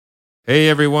Hey,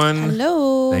 everyone.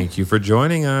 Hello. Thank you for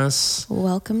joining us.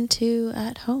 Welcome to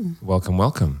At Home.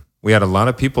 Welcome. We had a lot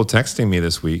of people texting me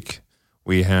this week.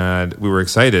 We were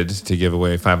excited to give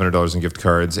away $500 in gift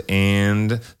cards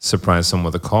and surprise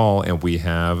someone with a call, and we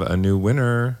have a new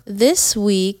winner. This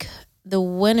week, the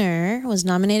winner was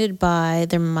nominated by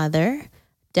their mother,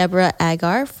 Deborah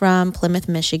Agar from Plymouth,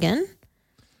 Michigan.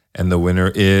 And the winner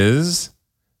is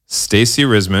Stacy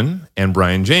Risman and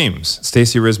Brian James.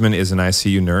 Stacy Risman is an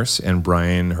ICU nurse, and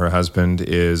Brian, her husband,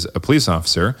 is a police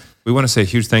officer. We want to say a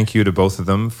huge thank you to both of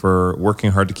them for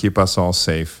working hard to keep us all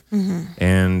safe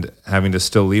and having to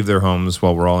still leave their homes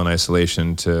while we're all in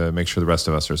isolation to make sure the rest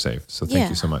of us are safe. So thank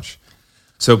you so much.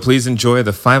 So please enjoy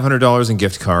the $500 in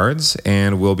gift cards,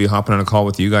 and we'll be hopping on a call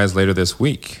with you guys later this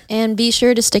week. And be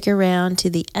sure to stick around to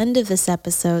the end of this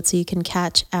episode so you can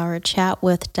catch our chat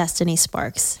with Destiny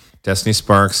Sparks. Destiny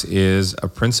Sparks is a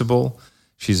principal.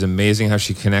 She's amazing how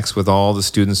she connects with all the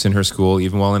students in her school,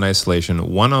 even while in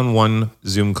isolation, one-on-one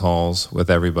Zoom calls with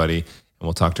everybody, and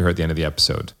we'll talk to her at the end of the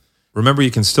episode. Remember,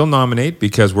 you can still nominate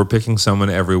because we're picking someone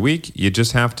every week. You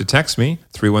just have to text me,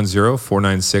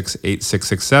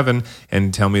 310-496-8667,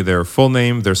 and tell me their full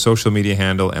name, their social media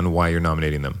handle, and why you're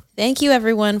nominating them. Thank you,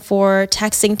 everyone, for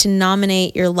texting to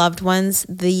nominate your loved ones.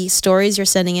 The stories you're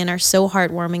sending in are so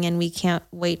heartwarming, and we can't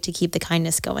wait to keep the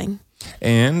kindness going.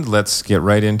 And let's get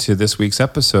right into this week's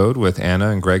episode with Anna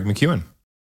and Greg McKeown.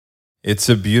 It's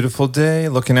a beautiful day,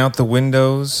 looking out the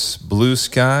windows, blue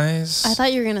skies. I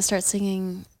thought you were going to start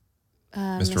singing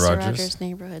Mr. Rogers'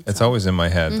 Neighborhood song. It's always in my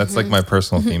head. That's like my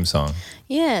personal theme song.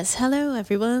 Yes. Hello,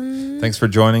 everyone. Thanks for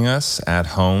joining us at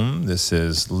home. This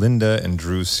is Linda and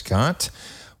Drew Scott.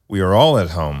 We are all at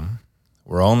home.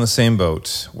 We're all in the same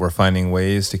boat. We're finding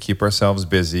ways to keep ourselves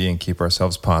busy and keep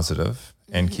ourselves positive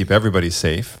and keep everybody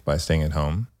safe by staying at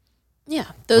home.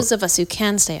 Yeah. Those of us who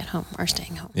can stay at home are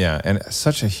staying home. Yeah. And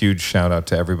such a huge shout out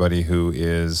to everybody who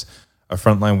is a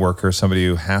frontline worker, somebody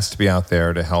who has to be out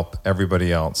there to help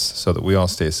everybody else so that we all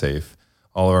stay safe.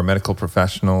 All of our medical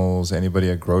professionals, anybody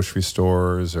at grocery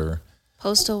stores or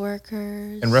postal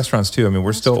workers. And restaurants too. I mean,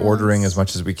 we're still ordering as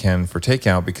much as we can for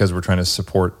takeout because we're trying to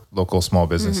support local small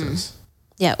businesses.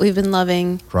 Yeah, we've been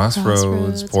loving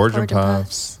Crossroads, Porridge and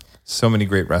Puffs. So many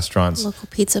great restaurants. Local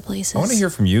pizza places. I want to hear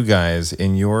from you guys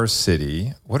in your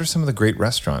city. What are some of the great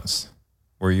restaurants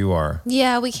where you are?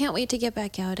 Yeah, we can't wait to get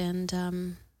back out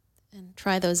and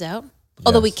try those out.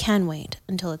 Although we can wait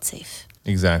until it's safe.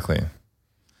 Exactly.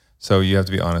 So you have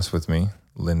to be honest with me,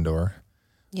 Lindor.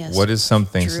 Yes. What is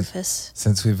something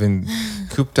since we've been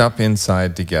cooped up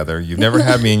inside together? You've never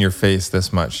had me in your face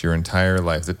this much your entire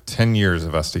life, the 10 years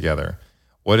of us together.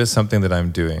 What is something that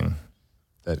I'm doing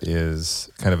that is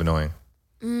kind of annoying?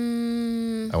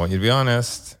 I want you to be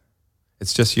honest.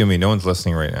 It's just you and me. No one's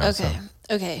listening right now.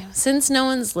 Okay. Since no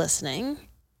one's listening,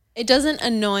 it doesn't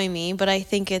annoy me, but I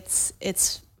think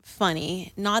it's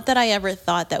funny. Not that I ever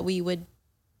thought that we would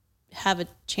have a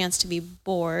chance to be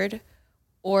bored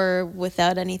or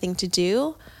without anything to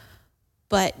do,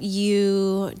 but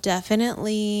you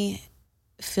definitely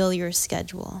fill your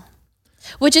schedule,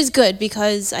 which is good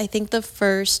because I think the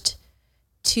first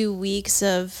 2 weeks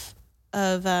of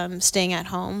staying at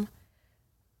home,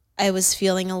 I was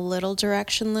feeling a little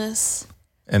directionless.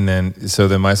 And then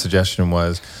my suggestion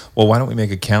was, well, why don't we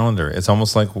make a calendar? It's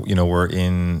almost like, we're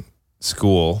in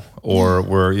school or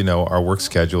we're, our work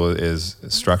schedule is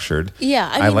structured. Yeah.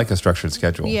 I like a structured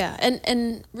schedule. Yeah.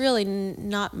 And really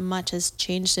not much has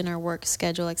changed in our work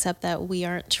schedule except that we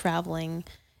aren't traveling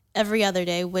every other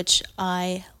day, which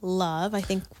I love. I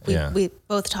think we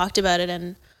both talked about it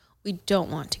and we don't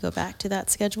want to go back to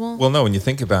that schedule. Well, no, when you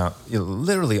think about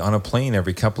literally on a plane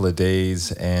every couple of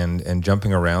days and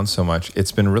jumping around so much,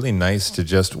 it's been really nice to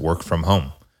just work from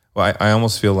home. Well, I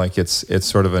almost feel like it's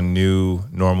sort of a new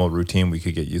normal routine we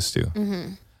could get used to.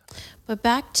 Mm-hmm. But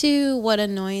back to what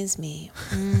annoys me.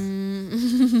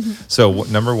 So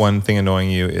number one thing annoying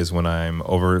you is when I'm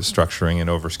over-structuring and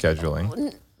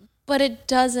over-scheduling. But it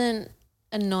doesn't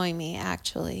annoy me,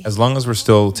 actually. As long as we're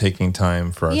still taking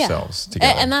time for ourselves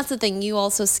together. And that's the thing. You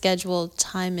also schedule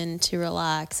time in to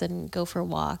relax and go for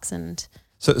walks. And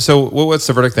So what's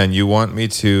the verdict then? You want me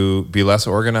to be less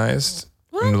organized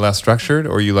and less structured,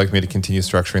 or you like me to continue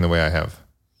structuring the way I have?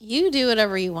 You do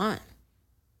whatever you want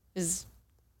is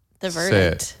the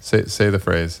verdict. Say it. Say the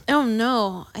phrase. Oh,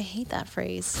 no. I hate that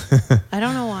phrase. I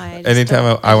don't know why.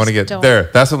 Anytime I want to get there.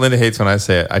 That's what Linda hates when I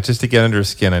say it. Just to get under her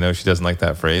skin. I know she doesn't like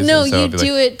that phrase. No, you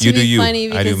do it to be funny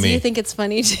because you think it's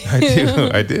funny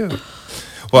too. I do.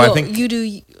 Well, I think you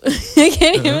do. I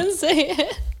can't even say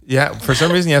it. Yeah, for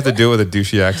some reason you have to do it with a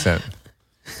douchey accent.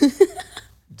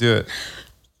 Do it.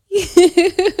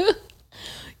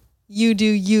 You do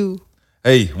you.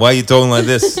 Hey, why are you talking like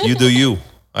this? You do you.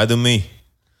 I do me.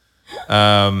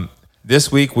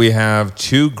 This week we have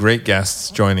two great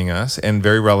guests joining us and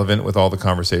very relevant with all the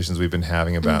conversations we've been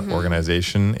having about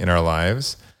organization in our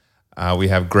lives. We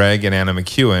have Greg and Anna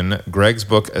McKeown. Greg's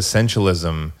book,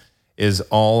 Essentialism, is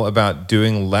all about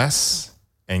doing less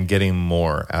and getting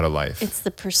more out of life. It's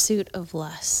the pursuit of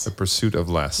less. The pursuit of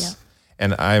less. Yep.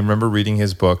 And I remember reading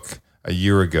his book a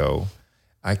year ago.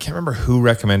 I can't remember who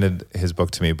recommended his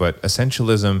book to me, but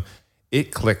Essentialism,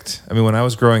 it clicked. I mean, when I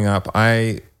was growing up,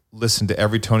 I listened to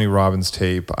every Tony Robbins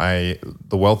tape,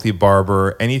 The Wealthy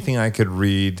Barber, anything I could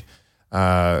read.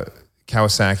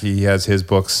 Kawasaki, he has his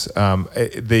books.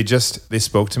 They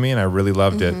spoke to me and I really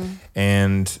loved it.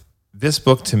 And this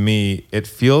book to me, it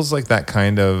feels like that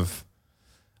kind of,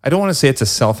 I don't want to say it's a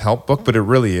self-help book, but it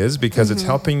really is because it's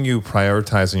helping you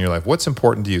prioritize in your life. What's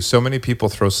important to you? So many people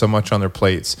throw so much on their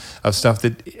plates of stuff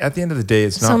that at the end of the day,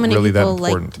 it's not really that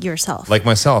important. Like yourself. Like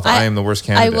myself, I am the worst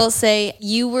candidate. I will say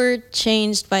you were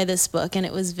changed by this book and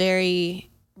it was very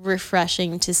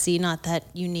refreshing to see, not that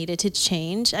you needed to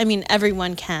change. I mean,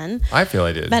 everyone can. I feel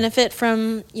I did. Benefit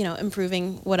from,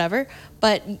 improving whatever,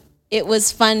 but it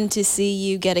was fun to see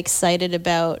you get excited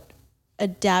about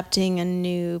adapting a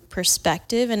new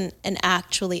perspective and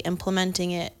actually implementing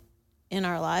it in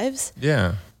our lives.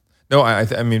 Yeah. No,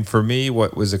 I mean, for me,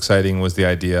 what was exciting was the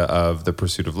idea of the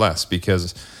pursuit of less,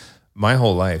 because my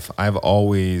whole life, I've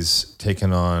always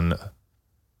taken on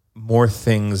more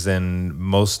things than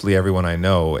mostly everyone I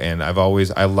know. And I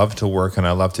love to work and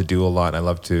I love to do a lot and I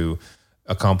love to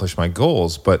accomplish my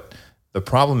goals. But the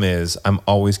problem is I'm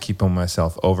always keeping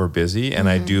myself over busy. And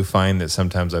I do find that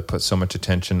sometimes I put so much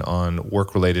attention on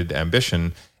work-related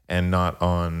ambition and not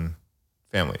on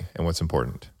family and what's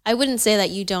important. I wouldn't say that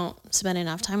you don't spend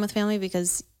enough time with family,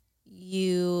 because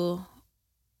you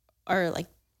are like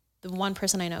the one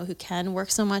person I know who can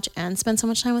work so much and spend so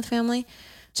much time with family.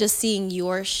 Just seeing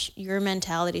your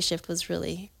mentality shift was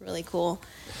really, really cool.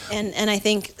 And I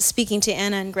think speaking to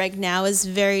Anna and Greg now is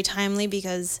very timely,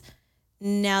 because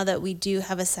now that we do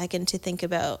have a second to think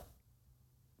about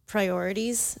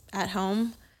priorities at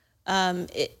home,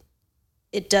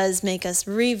 it does make us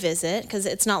revisit, because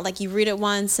it's not like you read it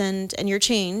once and you're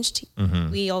changed.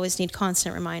 We always need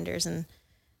constant reminders, and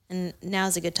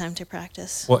now's a good time to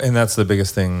practice. Well, and that's the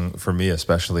biggest thing for me,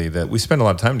 especially, that we spend a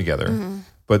lot of time together,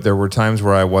 but there were times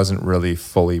where I wasn't really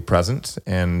fully present,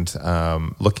 and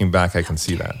looking back, I can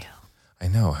see that. I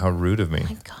know, how rude of me.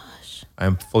 Oh my gosh.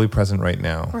 I'm fully present right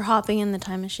now. We're hopping in the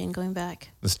time machine, going back.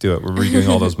 Let's do it. We're redoing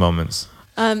all those moments.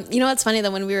 You know what's funny, though,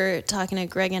 when we were talking to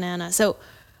Greg and Anna, so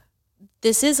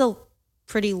this is a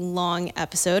pretty long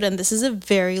episode, and this is a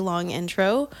very long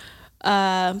intro,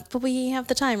 but we have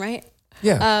the time, right?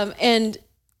 Yeah. And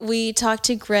we talked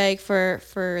to Greg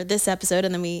for this episode,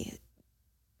 and then we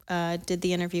did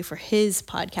the interview for his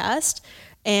podcast,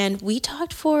 and we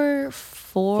talked for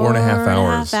four and a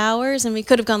half hours, and we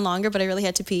could have gone longer, but I really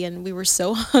had to pee, and we were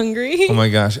so hungry. Oh my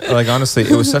gosh. Like, honestly,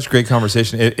 it was such great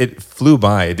conversation. It flew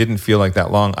by. It didn't feel like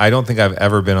that long. I don't think I've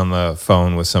ever been on the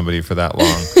phone with somebody for that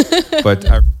long.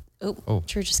 But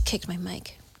Drew just kicked my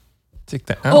mic. Take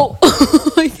that out.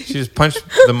 Oh. She just punched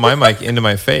my mic into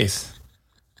my face.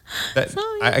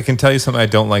 I can tell you something I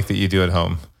don't like that you do at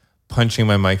home. Punching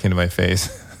my mic into my face.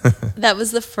 That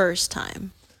was the first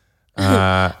time.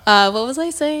 What was I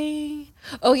saying?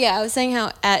 Oh yeah, I was saying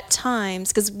how at times,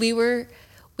 because we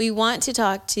want to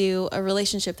talk to a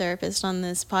relationship therapist on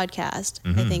this podcast.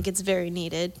 I think it's very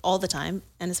needed all the time,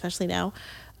 and especially now.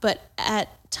 But at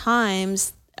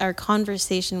times, our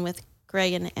conversation with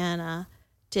Greg and Anna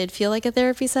did feel like a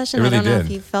therapy session. It really I don't know did.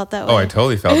 if you felt that way. Oh, I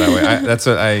totally felt that way. That's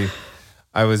what I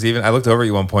looked over at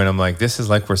you one point. I'm like, this is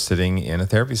like we're sitting in a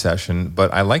therapy session,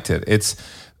 but I liked it.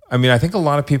 I think a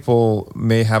lot of people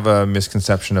may have a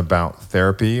misconception about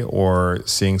therapy or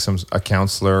seeing a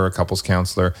counselor, a couples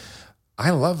counselor. I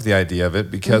love the idea of it,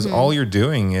 because all you're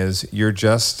doing is you're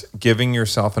just giving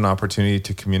yourself an opportunity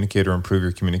to communicate or improve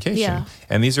your communication. Yeah.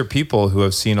 And these are people who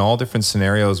have seen all different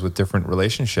scenarios with different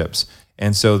relationships.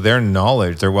 And so their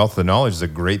wealth of knowledge is a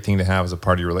great thing to have as a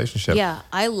part of your relationship. Yeah,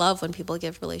 I love when people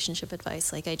give relationship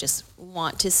advice. Like, I just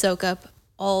want to soak up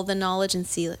all the knowledge and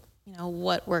see,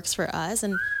 what works for us.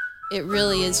 And it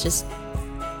really is just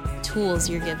tools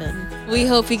you're given. We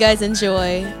hope you guys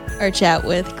enjoy our chat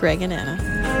with Greg and Anna.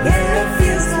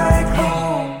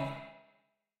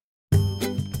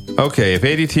 Okay, if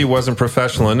ADT wasn't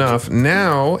professional enough,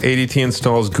 now ADT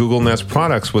installs Google Nest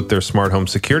products with their smart home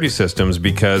security systems,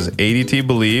 because ADT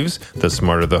believes the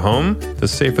smarter the home, the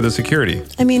safer the security.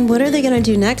 I mean, what are they going to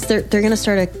do next? They're going to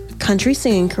start a country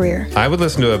singing career. I would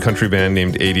listen to a country band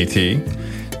named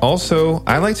ADT. Also,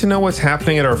 I like to know what's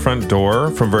happening at our front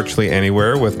door from virtually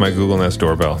anywhere with my Google Nest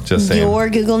doorbell. Just saying. Your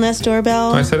Google Nest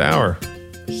doorbell? I said our.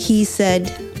 He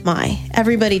said my.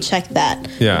 Everybody check that.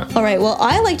 Yeah. All right. Well,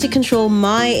 I like to control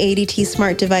my ADT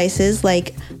smart devices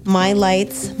like my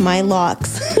lights, my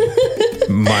locks.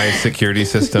 My security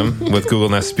system with Google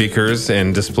Nest speakers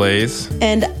and displays.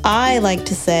 And I like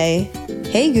to say,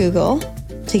 hey, Google,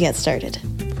 to get started.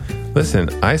 Listen,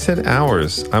 I said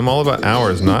ours. I'm all about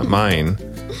ours, not mine.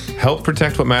 Help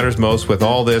protect what matters most with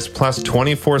all this, plus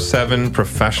 24/7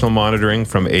 professional monitoring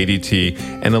from ADT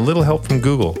and a little help from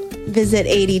Google. Visit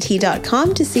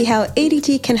ADT.com to see how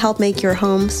ADT can help make your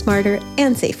home smarter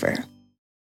and safer.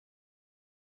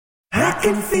 I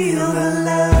can feel the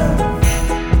love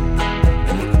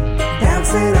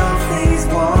bouncing off these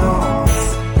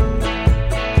walls,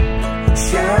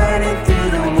 shining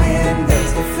through the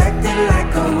windows, reflecting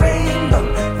like a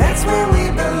rainbow. That's where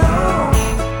we belong.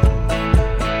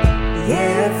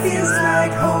 Yeah, it feels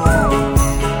like home.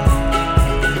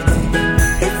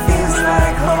 It feels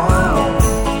like home.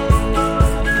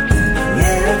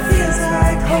 Yeah, it feels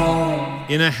like home.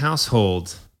 In a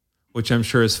household, which I'm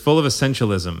sure is full of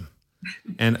essentialism,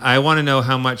 and I want to know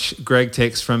how much Greg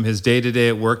takes from his day-to-day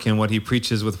at work and what he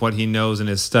preaches with what he knows and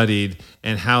has studied,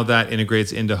 and how that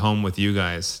integrates into home with you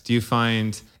guys. Do you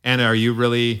find, Anna, are you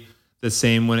really the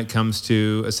same when it comes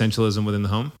to essentialism within the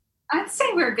home? I'd say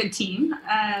we're a good team.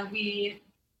 We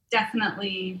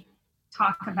definitely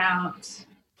talk about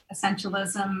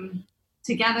essentialism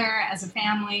together as a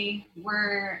family.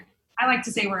 I like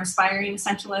to say we're aspiring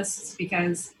essentialists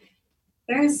because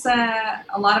there's a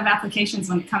lot of applications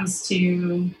when it comes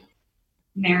to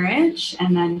marriage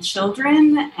and then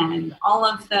children and all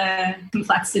of the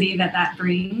complexity that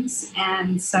brings.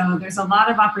 And so there's a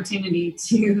lot of opportunity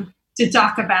to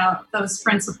talk about those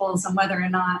principles and whether or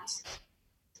not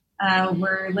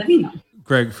we're living them.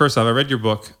 Greg, first off, I read your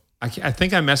book. I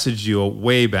think I messaged you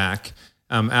way back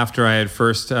after I had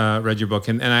first read your book.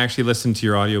 And I actually listened to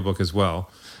your audiobook as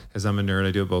well, because I'm a nerd.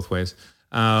 I do it both ways.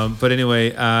 But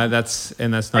anyway, that's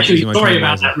not actually sorry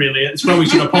about that. Really, it's probably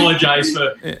should apologize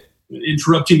for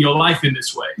interrupting your life in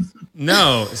this way.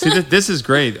 No, see, this is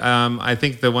great. I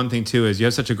think the one thing too is you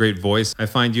have such a great voice. I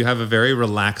find you have a very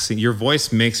relaxing. Your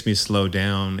voice makes me slow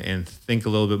down and think a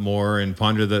little bit more and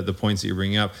ponder the points that you're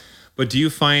bringing up. But do you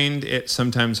find it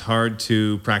sometimes hard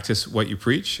to practice what you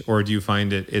preach, or do you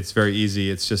find it's very easy?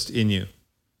 It's just in you.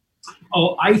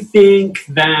 Oh, I think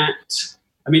that.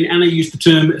 I mean, Anna used the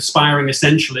term aspiring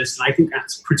essentialist, and I think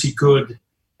that's a pretty good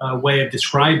way of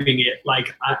describing it.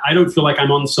 Like, I don't feel like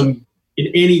I'm in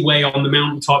any way on the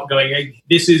mountaintop going, hey,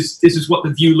 this is what the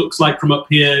view looks like from up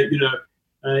here,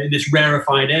 in this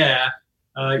rarefied air.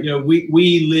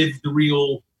 We live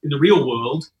in the real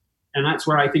world, and that's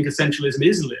where I think essentialism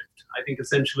is lived. I think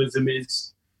essentialism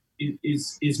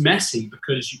is messy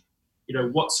because,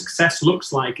 what success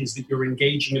looks like is that you're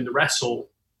engaging in the wrestle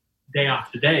day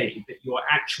after day, that you're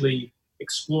actually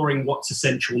exploring what's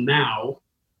essential now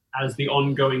as the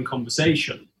ongoing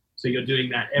conversation. So you're doing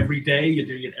that every day, you're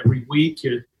doing it every week,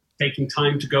 you're taking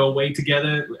time to go away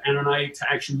together, Anna and I,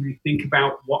 to actually think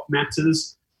about what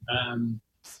matters.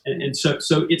 And so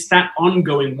it's that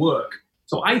ongoing work.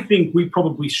 So I think we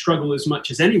probably struggle as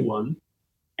much as anyone.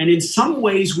 And in some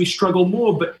ways we struggle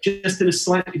more, but just in a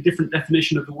slightly different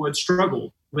definition of the word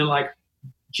struggle. We're like,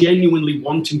 genuinely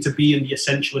wanting to be in the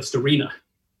essentialist arena,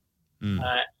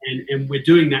 and we're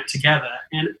doing that together.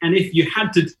 And if you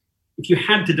had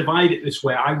to divide it this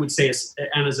way, I would say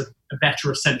Anna's a better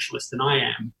essentialist than I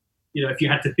am. If you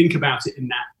had to think about it in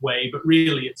that way, but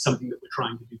really it's something that we're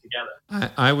trying to do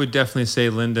together. I would definitely say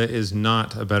Linda is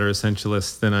not a better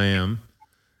essentialist than I am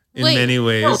in many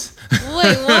ways.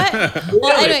 Wait, what?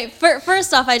 Well, anyway,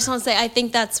 first off, I just want to say I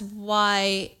think that's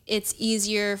why it's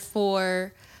easier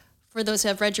for those who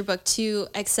have read your book to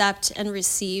accept and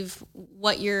receive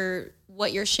what you're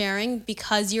sharing,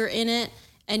 because you're in it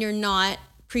and you're not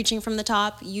preaching from the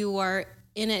top. You are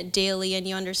in it daily and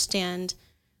you understand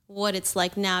what it's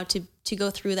like now to go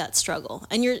through that struggle.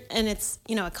 And it's,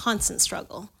 a constant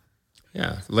struggle.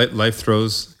 Yeah. Life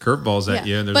throws curveballs at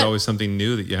you, and there's always something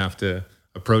new that you have to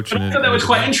approach. I thought that was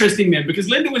quite interesting then, because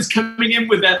Linda was coming in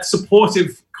with that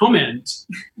supportive comment,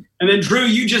 and then Drew,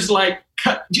 you just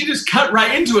cut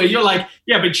right into it. You're like,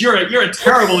 yeah, but you're a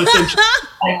terrible essentialist.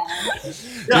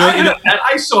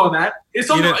 I saw that. It's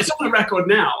on the record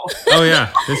now. Oh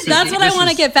yeah, that's what I want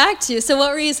to get back to. So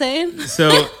what were you saying? So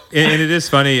and it is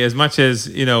funny, as much as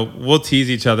we'll tease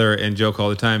each other and joke all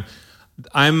the time.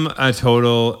 I'm a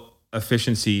total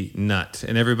efficiency nut,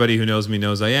 and everybody who knows me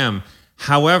knows I am.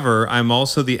 However, I'm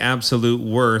also the absolute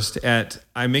worst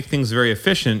I make things very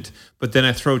efficient, but then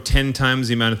I throw 10 times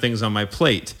the amount of things on my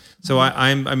plate. So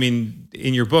I mean,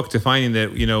 in your book, defining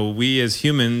that, we as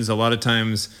humans, a lot of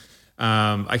times,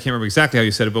 I can't remember exactly how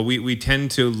you said it, but we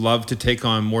tend to love to take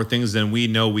on more things than we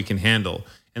know we can handle.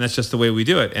 And that's just the way we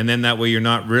do it. And then that way you're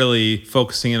not really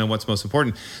focusing in on what's most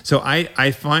important. So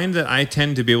I find that I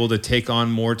tend to be able to take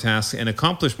on more tasks and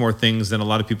accomplish more things than a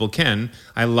lot of people can.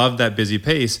 I love that busy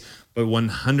pace, but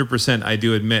 100% I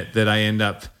do admit that I end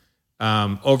up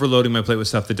overloading my plate with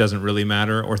stuff that doesn't really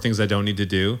matter or things I don't need to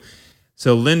do.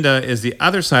 So Linda is the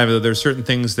other side of it. There's certain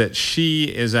things that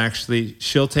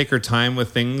she'll take her time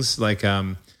with things like,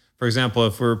 for example,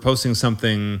 if we're posting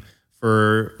something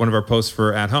for one of our posts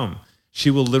for At Home, she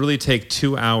will literally take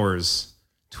 2 hours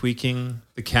tweaking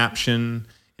the caption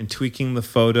and tweaking the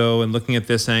photo and looking at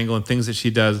this angle and things that she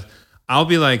does. I'll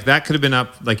be like, that could have been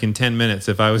up like in 10 minutes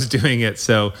if I was doing it.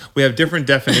 So we have different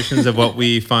definitions of what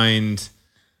we find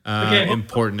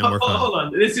important and work on. Hold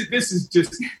on. This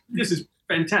is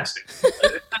fantastic.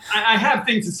 I have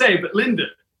things to say, but Linda,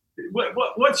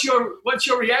 what's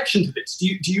your reaction to this? Do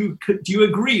you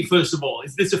agree? First of all,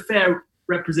 is this a fair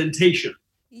representation?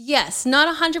 Yes,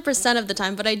 not 100% of the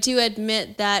time, but I do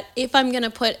admit that if I'm going to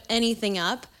put anything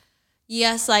up,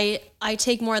 yes, I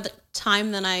take more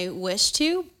time than I wish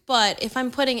to. But if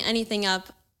I'm putting anything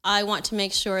up, I want to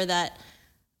make sure that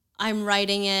I'm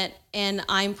writing it and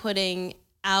I'm putting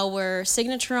our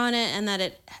signature on it and that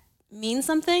it means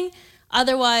something.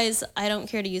 Otherwise, I don't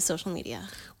care to use social media.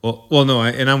 Well, no,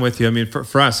 and I'm with you. I mean,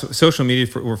 for us, social media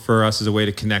for us is a way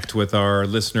to connect with our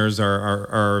listeners,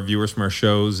 our viewers from our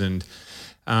shows, and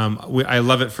I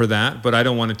love it for that. But I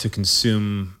don't want it to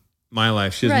consume my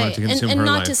life. She doesn't want it to consume her life. And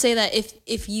not to say that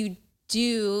if you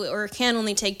do or can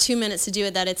only take 2 minutes to do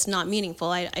it, that it's not meaningful.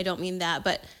 I don't mean that,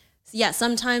 but yeah,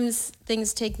 sometimes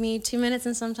things take me 2 minutes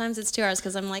and sometimes it's 2 hours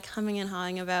because I'm like humming and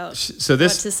hawing about what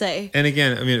to say. And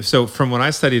again, I mean, so from what I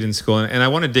studied in school, and I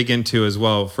want to dig into as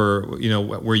well for,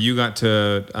 where you got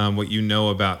to what you know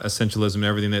about essentialism and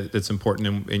everything that's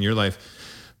important in your life.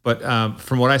 But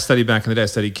from what I studied back in the day, I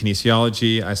studied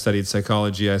kinesiology, I studied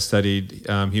psychology, I studied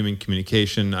human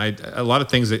communication, a lot of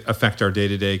things that affect our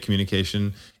day-to-day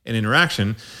communication and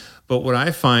interaction. But what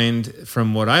I find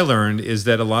from what I learned is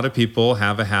that a lot of people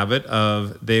have a habit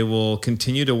of they will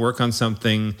continue to work on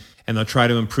something and they'll try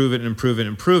to improve it.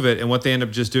 And what they end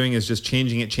up just doing is just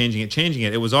changing it.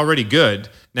 It was already good.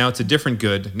 Now it's a different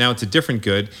good.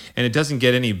 And it doesn't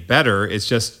get any better. It's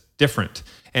just different.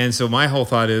 And so my whole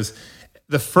thought is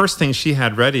the first thing she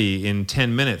had ready in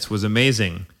 10 minutes was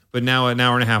amazing. But now an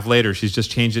hour and a half later, she's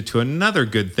just changed it to another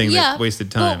good thing that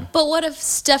wasted time. But what if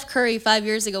Steph Curry 5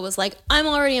 years ago was like, I'm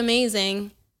already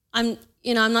amazing. I'm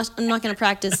not going to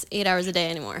practice 8 hours a day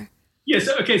anymore. Yes.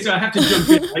 Okay. So I have to jump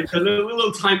in. Right? A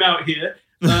little time out here.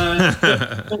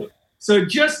 So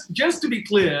just to be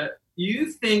clear, you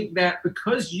think that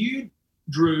because you,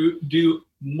 Drew, do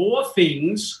more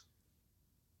things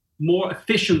more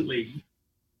efficiently,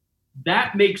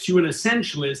 that makes you an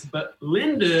essentialist, but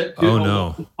Linda...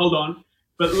 Hold on.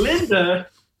 But Linda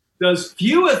does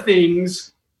fewer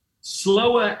things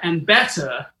slower and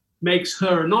better makes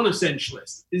her a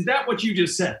non-essentialist. Is that what you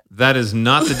just said? That is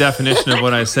not the definition of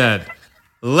what I said.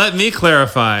 Let me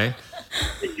clarify.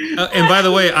 And by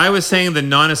the way, I was saying the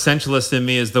non-essentialist in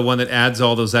me is the one that adds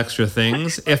all those extra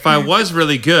things. If I was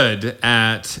really good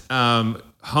at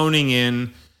honing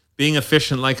in, being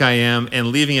efficient like I am, and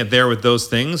leaving it there with those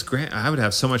things, great, I would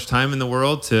have so much time in the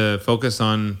world to focus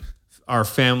on our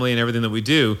family and everything that we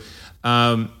do.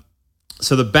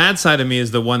 So the bad side of me is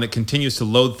the one that continues to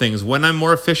load things. When I'm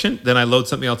more efficient, then I load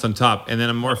something else on top. And then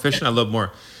I'm more efficient, I load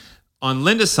more. On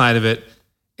Linda's side of it,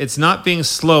 it's not being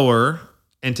slower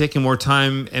and taking more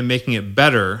time and making it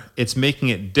better. It's making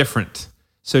it different.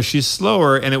 So she's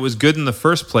slower, and it was good in the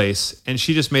first place, and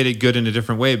she just made it good in a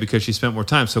different way because she spent more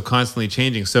time, so constantly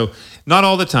changing. So not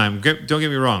all the time. Don't get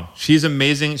me wrong. She's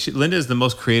amazing. Linda is the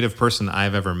most creative person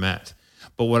I've ever met.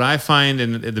 But what I find,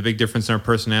 and the big difference in our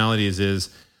personalities is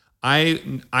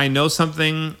I know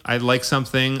something, I like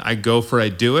something, I go for it, I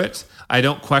do it. I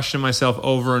don't question myself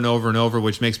over and over and over,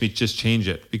 which makes me just change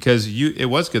it because it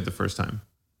was good the first time.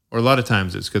 Or a lot of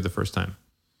times it's good the first time.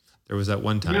 There was that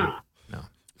one time. Yeah.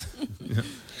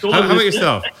 How about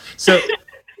yourself? So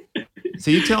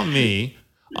you tell me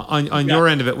on your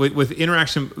end of it with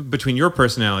interaction between your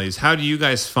personalities. How do you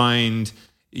guys find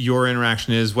your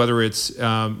interaction is? Whether it's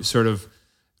sort of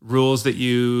rules that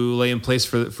you lay in place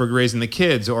for raising the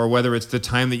kids, or whether it's the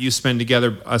time that you spend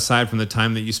together aside from the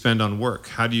time that you spend on work.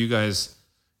 How do you guys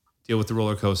deal with the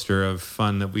roller coaster of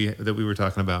fun that we were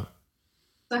talking about?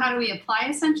 So how do we apply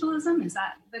essentialism? Is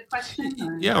that the question?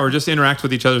 Or? Yeah, or just interact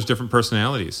with each other's different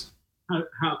personalities.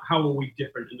 How are we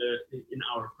different in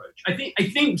our approach? I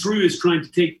think Drew is trying to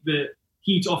take the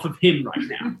heat off of him right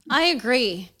now. I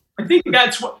agree. I think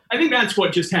that's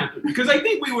what just happened, because I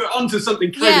think we were onto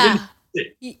something kind of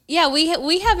interesting. Yeah,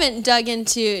 we haven't dug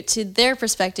into their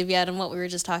perspective yet on what we were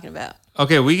just talking about.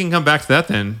 Okay, we can come back to that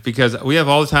then, because we have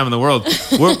all the time in the world.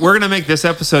 We're going to make this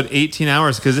episode 18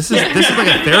 hours, because this is like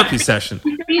a therapy session.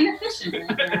 Being efficient.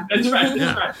 Right now. That's right.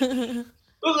 That's right.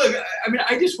 Well, look, I mean,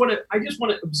 I just want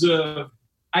to observe.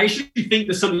 I actually think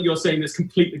there's something you're saying that's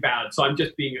completely valid. So I'm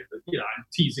just being, I'm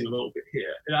teasing a little bit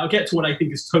here. And I'll get to what I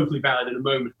think is totally valid in a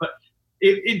moment. But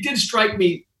it did strike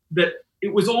me that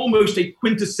it was almost a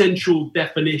quintessential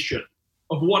definition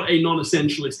of what a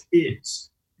non-essentialist is,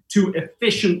 to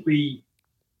efficiently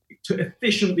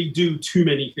do too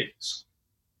many things.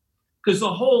 Because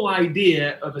the whole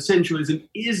idea of essentialism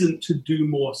isn't to do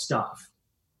more stuff.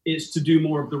 It's to do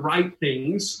more of the right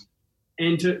things,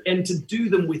 and to do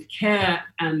them with care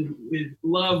and with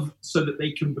love, so that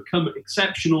they can become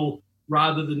exceptional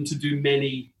rather than to do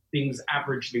many things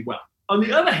averagely well. On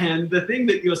the other hand, the thing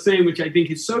that you're saying, which I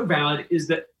think is so valid, is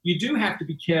that you do have to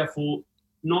be careful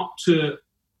not to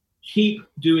keep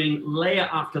doing layer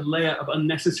after layer of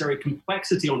unnecessary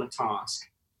complexity on a task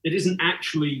that isn't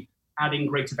actually adding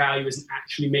greater value, isn't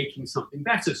actually making something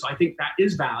better. So I think that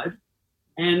is valid.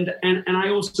 And I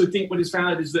also think what is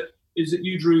valid is that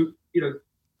you, Drew,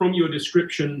 from your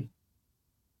description,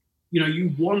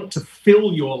 you want to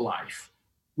fill your life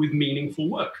with meaningful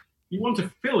work. You want to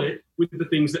fill it with the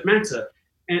things that matter.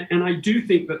 And I do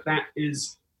think that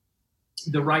is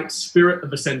the right spirit of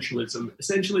essentialism.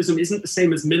 Essentialism isn't the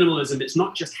same as minimalism. It's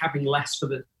not just having less for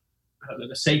the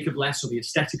sake of less or the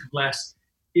aesthetic of less.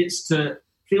 It's to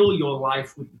fill your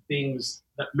life with the things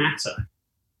that matter,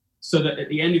 so that at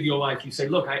the end of your life, you say,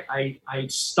 look, I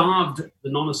starved the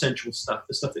non-essential stuff,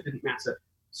 the stuff that didn't matter,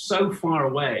 so far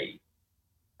away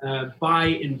by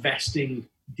investing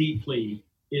deeply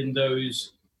in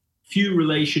those few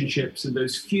relationships and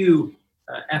those few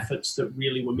efforts that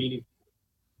really were meaningful.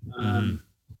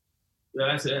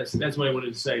 That's what I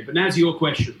wanted to say. But now to your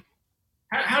question.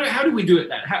 How do we do it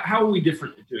that? How are we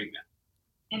different at doing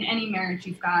that? In any marriage,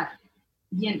 you've got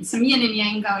some yin and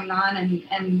yang going on,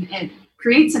 and it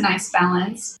creates a nice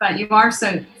balance, but you are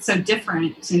so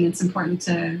different, and it's important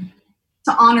to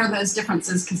honor those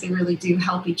differences, because they really do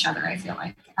help each other, I feel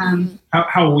like.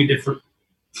 How are we different?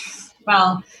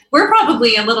 Well, we're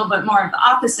probably a little bit more of the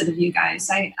opposite of you guys.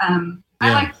 I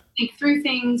like to think through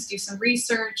things, do some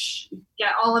research,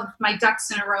 get all of my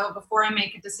ducks in a row before I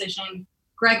make a decision.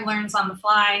 Greg learns on the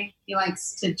fly. He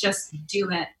likes to just do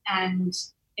it. And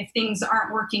if things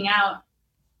aren't working out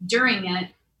during it,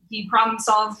 he problem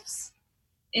solves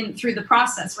through the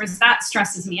process, whereas that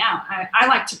stresses me out. I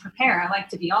like to prepare. I like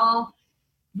to be all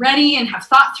ready and have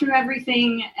thought through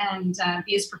everything and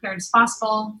be as prepared as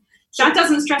possible. That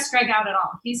doesn't stress Greg out at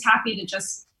all. He's happy to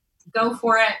just go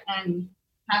for it and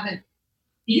have it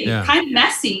be kind of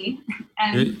messy.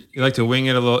 And you like to wing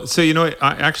it a little. So,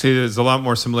 actually, there's a lot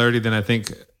more similarity than I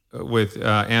think with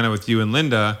Anna, with you and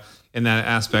Linda in that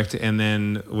aspect, and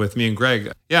then with me and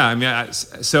Greg. Yeah, I mean,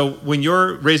 so when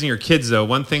you're raising your kids, though,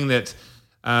 one thing that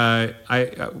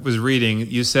I was reading,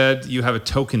 you said you have a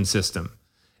token system.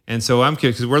 And so I'm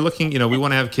curious, because we're looking, we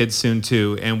want to have kids soon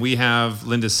too. And we have,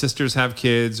 Linda's sisters have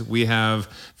kids. We have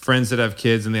friends that have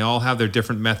kids, and they all have their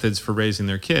different methods for raising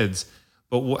their kids.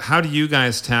 But how do you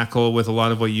guys tackle, with a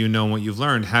lot of what you know and what you've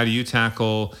learned, how do you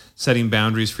tackle setting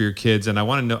boundaries for your kids? And I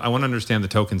want to understand the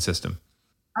token system.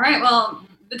 All right. Well,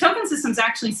 the token system is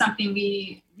actually something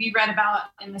we read about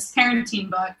in this parenting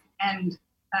book. And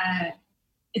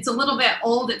it's a little bit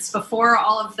old. It's before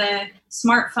all of the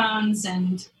smartphones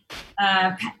and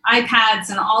iPads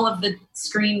and all of the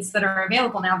screens that are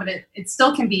available now, but it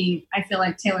still can be, I feel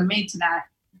like, tailor-made to that.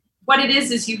 What it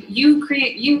is you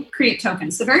create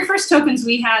tokens. The very first tokens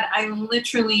we had, I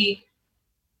literally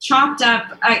chopped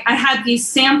up. I had these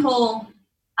sample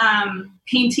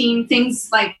painting things,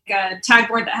 like a tag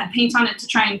board that had paint on it to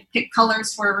try and pick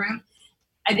colors for a room.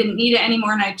 I didn't need it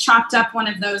anymore, and I chopped up one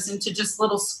of those into just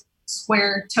little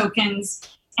square tokens,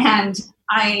 and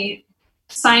I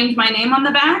signed my name on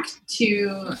the back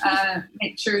to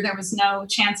make sure there was no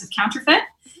chance of counterfeit.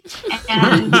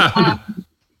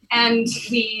 And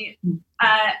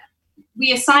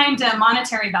we assigned a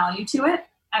monetary value to it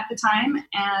at the time,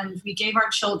 and we gave our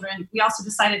children, we also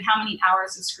decided how many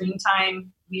hours of screen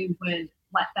time we would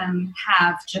let them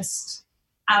have just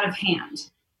out of hand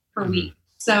per week.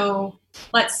 So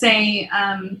let's say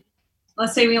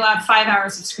we allowed 5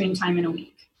 hours of screen time in a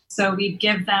week. So we'd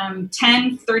give them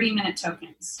 10 30-minute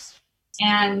tokens.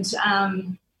 And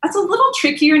that's a little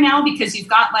trickier now because you've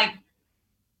got like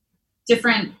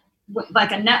different,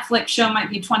 like a Netflix show might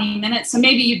be 20 minutes. So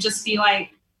maybe you'd just be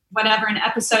like, whatever an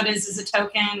episode is a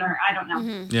token, or I don't know.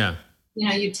 Mm-hmm. Yeah. You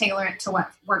know, you tailor it to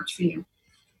what worked for you.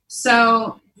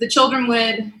 So the children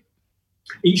would...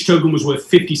 Each token was worth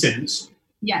 50 cents.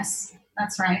 Yes,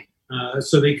 that's right.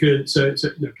 So they could... So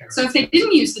if they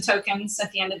didn't use the tokens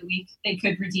at the end of the week, they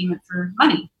could redeem it for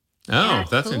money. Oh, Yeah,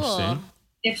 that's cool. interesting.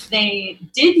 If they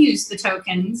did use the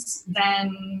tokens,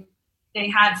 then they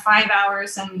had 5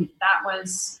 hours, and that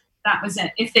was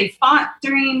it. If they fought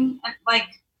during like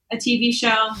a TV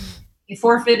show, they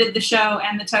forfeited the show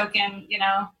and the token, you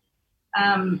know.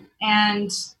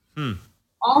 And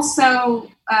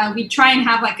also, we'd try and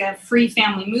have like a free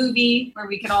family movie where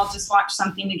we could all just watch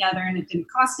something together and it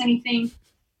didn't cost anything.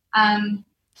 And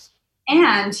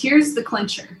here's the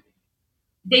clincher.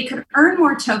 They could earn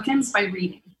more tokens by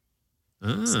reading.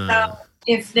 So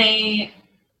if they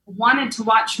wanted to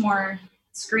watch more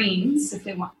screens, if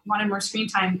they wanted more screen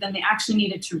time, then they actually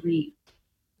needed to read.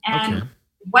 And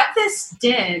what this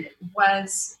did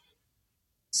was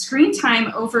screen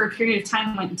time over a period of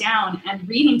time went down and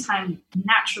reading time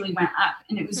naturally went up.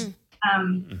 And it was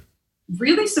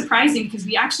really surprising because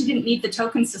we actually didn't need the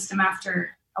token system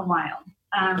after a while.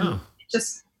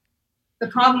 Just the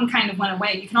problem kind of went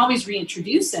away. You can always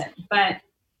reintroduce it, but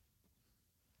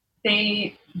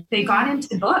they got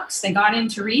into books, they got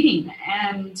into reading,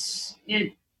 and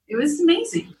it was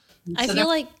amazing. I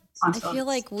feel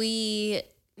like we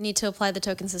need to apply the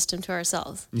token system to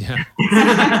ourselves. Yeah.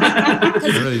 I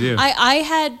really do. I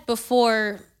had,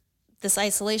 before this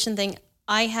isolation thing,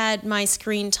 I had my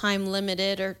screen time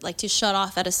limited, or like to shut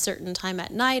off at a certain time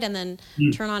at night and then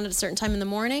turn on at a certain time in the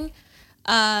morning.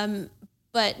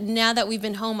 But now that we've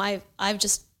been home, I've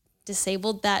just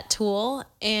disabled that tool,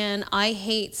 and I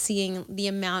hate seeing the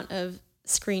amount of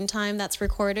screen time that's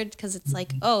recorded, because it's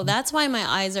like, oh, that's why my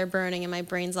eyes are burning and my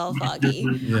brain's all foggy.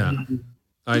 Yeah.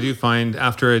 I do find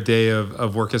after a day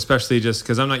of work, especially just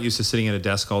because I'm not used to sitting at a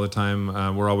desk all the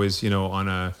time. We're always, on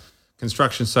a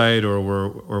construction site, or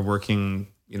we're working,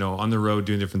 on the road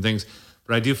doing different things.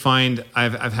 But I do find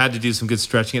I've had to do some good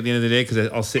stretching at the end of the day, because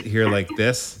I'll sit here like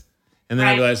this. And then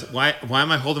I realize, why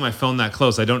am I holding my phone that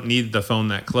close? I don't need the phone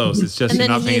that close. It's just you're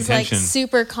not paying attention. And then he's like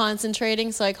super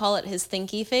concentrating, so I call it his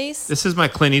thinky face. This is my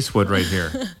Clint Eastwood right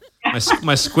here.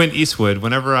 my Squint Eastwood.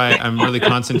 Whenever I'm really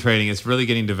concentrating, it's really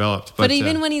getting developed. But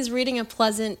even when he's reading a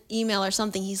pleasant email or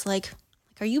something, he's like,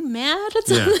 are you mad at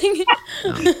something? Yeah.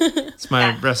 It's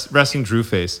my resting Drew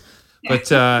face. But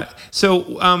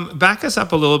so back us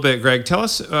up a little bit, Greg. Tell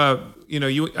us, you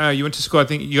went to school, I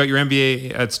think you got your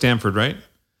MBA at Stanford, right?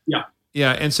 Yeah.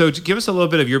 Yeah, and so give us a little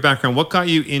bit of your background. What got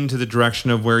you into the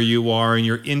direction of where you are, and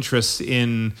your interest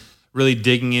in really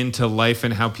digging into life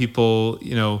and how people,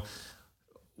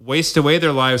 waste away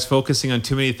their lives focusing on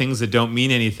too many things that don't mean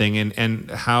anything,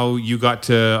 and how you got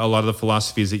to a lot of the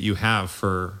philosophies that you have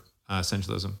for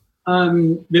essentialism?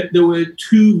 There were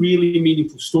two really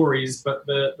meaningful stories, but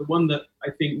the one that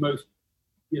I think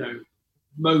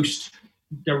most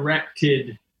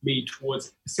directed me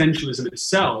towards essentialism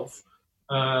itself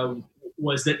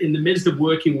was that in the midst of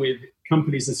working with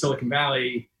companies in Silicon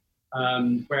Valley,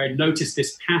 where I noticed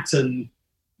this pattern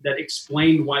that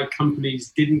explained why companies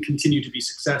didn't continue to be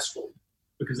successful,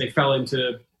 because they fell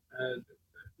into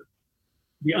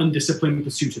the undisciplined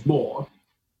pursuit of more.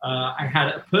 I had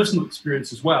a personal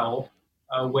experience as well,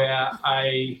 where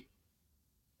I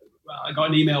got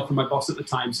an email from my boss at the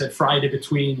time, said Friday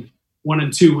between 1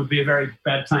 and 2 would be a very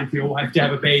bad time for your wife to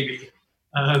have a baby.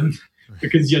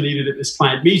 Because you're needed at this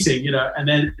client meeting, and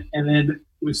then it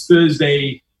was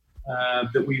Thursday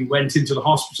that we went into the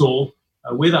hospital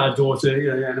with our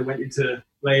daughter, and I went into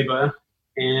labor,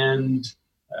 and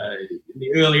in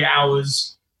the early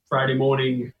hours, Friday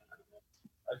morning,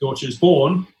 our daughter is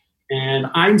born, and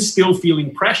I'm still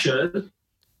feeling pressure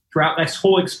throughout this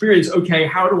whole experience. Okay,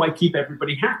 how do I keep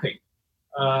everybody happy?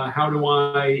 How do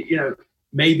I,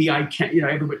 maybe I can,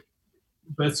 everybody,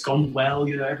 birth's gone well,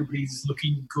 everybody's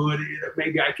looking good,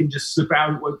 maybe I can just slip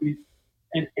out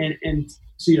and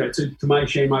so to my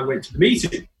shame, I went to the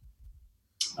meeting,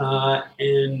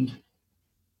 and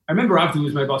I remember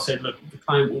afterwards my boss said, look, the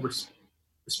client will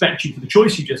respect you for the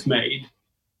choice you just made,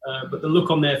 but the look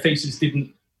on their faces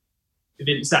didn't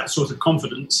evince that sort of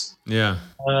confidence. Yeah.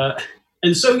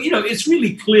 And so it's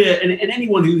really clear, and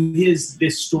anyone who hears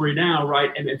this story now,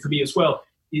 right, and for me as well,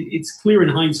 it's clear in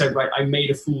hindsight, right? I made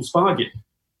a fool's bargain.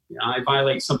 I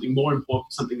violate something more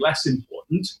important, something less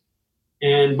important.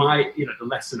 And the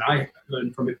lesson I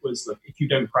learned from it was that if you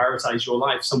don't prioritize your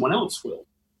life, someone else will.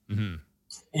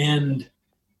 Mm-hmm.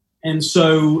 And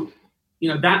so,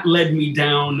 that led me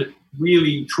down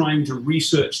really trying to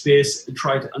research this and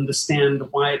try to understand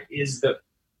why it is that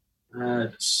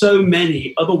so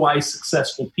many otherwise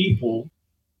successful people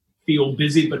feel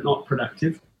busy but not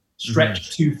productive,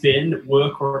 stretched too thin at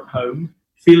work or at home,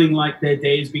 feeling like their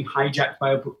day is being hijacked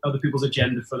by other people's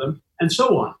agenda for them, and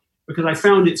so on. Because I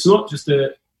found it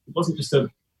wasn't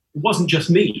just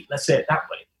me. Let's say it that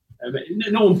way.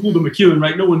 No one pulled a McKeown,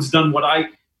 right? No one's done what I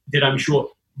did, I'm sure.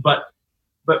 But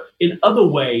in other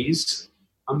ways,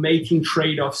 I'm making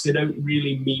trade-offs they don't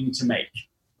really mean to make.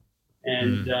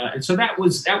 And so that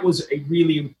was a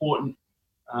really important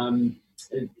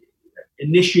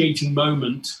initiating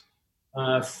moment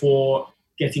for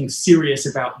getting serious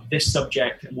about this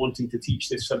subject and wanting to teach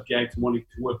this subject and wanting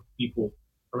to work with people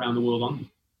around the world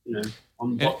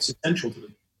on what's essential to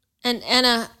them. And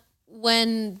Anna,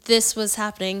 when this was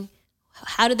happening,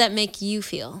 how did that make you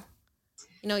feel?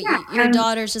 Your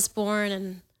daughter's just born,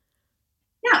 and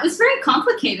it was very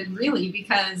complicated, really,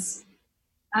 because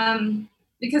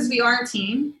we are a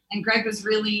team, and Greg was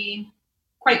really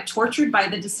quite tortured by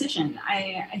the decision.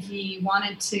 He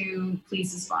wanted to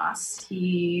please his boss.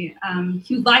 He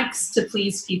likes to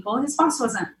please people. His boss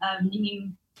wasn't a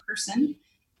mean person,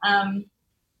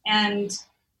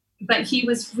 but he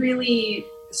was really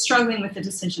struggling with the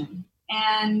decision,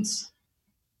 and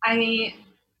I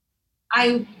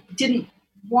didn't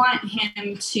want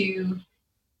him to.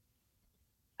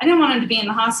 I didn't want him to be in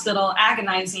the hospital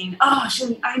agonizing. Oh,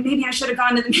 maybe I should have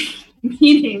gone to the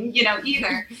meeting,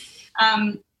 either.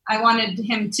 I wanted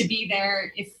him to be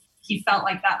there if he felt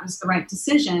like that was the right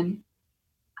decision.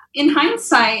 In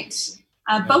hindsight,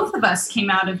 both of us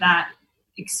came out of that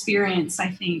experience,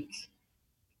 I think,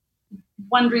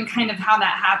 wondering kind of how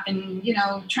that happened,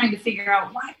 trying to figure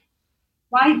out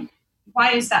why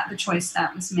is that the choice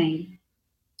that was made.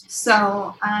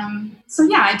 So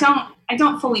I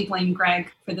don't fully blame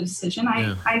Greg for the decision.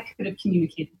 I could have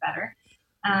communicated better.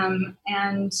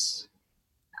 And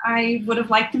I would have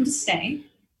liked him to stay.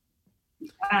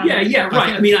 Right.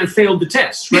 I mean, I failed the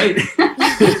test, right?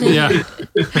 Yeah.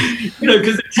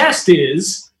 Because the test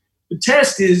is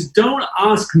don't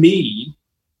ask me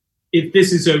if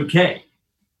this is okay,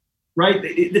 right?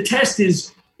 The test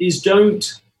is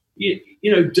don't,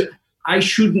 I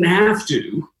shouldn't have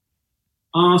to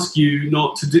ask you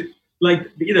not to do,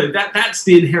 that's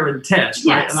the inherent test,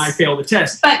 right? Yes. And I failed the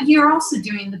test. But you're also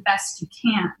doing the best you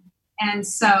can. And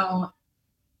so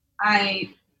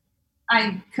I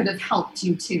could have helped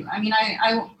you too. I mean,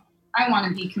 I want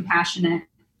to be compassionate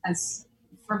as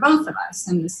for both of us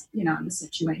in this, in the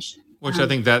situation. Which I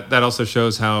think that also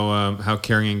shows how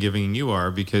caring and giving you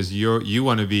are, because you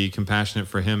want to be compassionate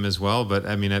for him as well. But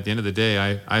I mean, at the end of the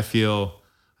day, I hear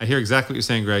exactly what you're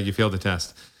saying, Greg. You failed the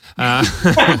test. But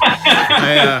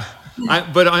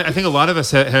I think a lot of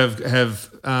us have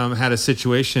had a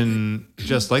situation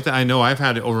just like that. I know I've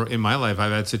had it over in my life.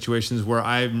 I've had situations where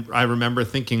I remember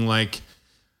thinking like,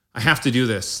 I have to do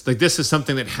this. Like, this is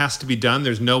something that has to be done.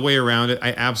 There's no way around it.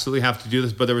 I absolutely have to do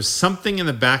this. But there was something in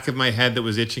the back of my head that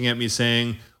was itching at me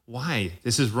saying, why?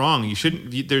 This is wrong. You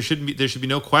shouldn't, there should be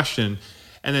no question.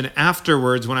 And then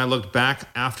afterwards, when I looked back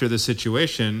after the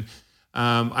situation,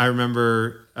 I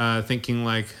remember thinking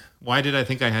like, why did I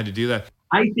think I had to do that?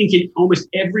 I think in almost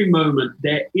every moment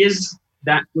there is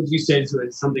that, what you said, so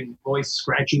it's something, voice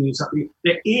scratching you, something.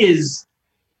 There is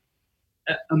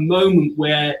a moment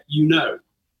where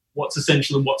what's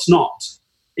essential and what's not.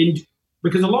 And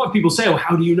because a lot of people say, oh,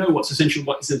 how do you know what's essential and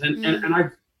what isn't? And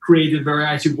I've created a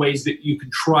variety of ways that you can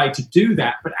try to do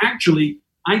that. But actually,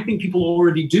 I think people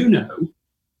already do know.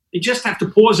 They just have to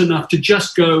pause enough to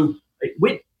just go,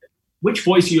 which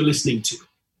voice are you listening to?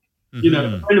 Mm-hmm.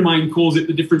 A friend of mine calls it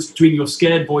the difference between your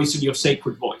scared voice and your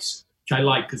sacred voice, which I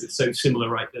like because it's so similar,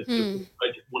 right?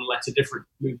 One letter different,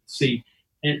 move to C.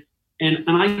 And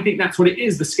I think that's what it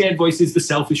is. The scared voice is the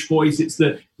selfish voice. It's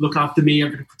the look after me,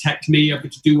 I've got to protect me, I've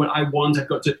got to do what I want, I've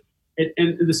got to.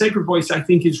 And the sacred voice, I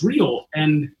think, is real.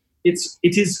 And it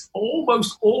is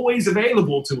almost always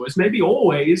available to us, maybe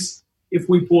always, if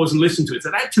we pause and listen to it.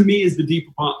 So that, to me, is the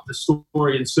deeper part of the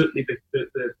story, and certainly the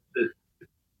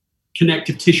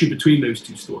connective tissue between those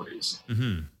two stories.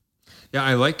 Mm-hmm. Yeah,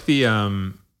 I like the... I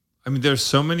mean, there's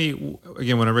so many...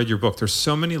 Again, when I read your book, there's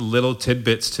so many little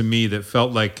tidbits to me that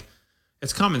felt like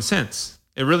it's common sense.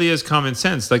 It really is common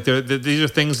sense. Like these are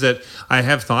things that I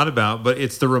have thought about, but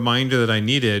it's the reminder that I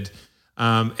needed.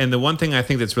 And the one thing I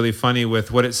think that's really funny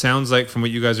with what it sounds like from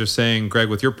what you guys are saying, Greg,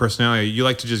 with your personality, you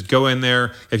like to just go in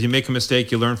there. If you make a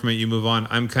mistake, you learn from it, you move on.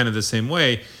 I'm kind of the same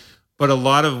way. But a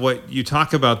lot of what you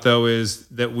talk about, though, is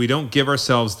that we don't give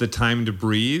ourselves the time to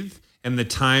breathe and the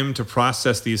time to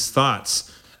process these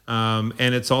thoughts. And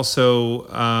it's also,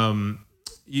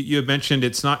 you had mentioned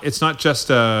it's not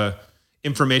just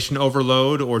information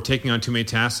overload or taking on too many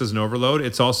tasks as an overload.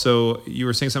 It's also, you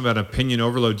were saying something about opinion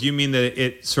overload. Do you mean that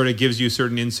it sort of gives you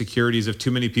certain insecurities if too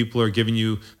many people are giving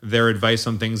you their advice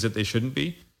on things that they shouldn't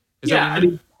be?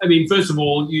 I mean, first of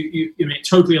all, you know, it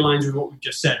totally aligns with what we've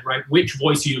just said, right? Which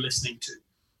voice are you listening to?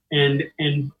 And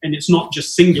it's not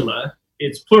just singular,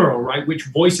 it's plural, right? Which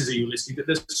voices are you listening to?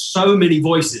 There's so many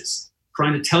voices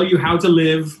trying to tell you how to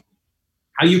live,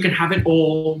 how you can have it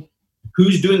all,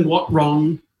 who's doing what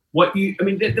wrong,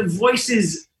 the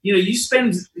voices, you know, you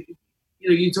spend, you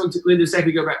know, you talked to Linda a second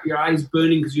ago about your eyes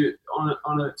burning because you're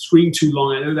on a screen too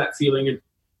long. I know that feeling.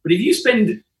 But if you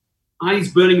spend eyes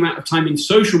burning amount of time in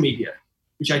social media,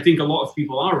 which I think a lot of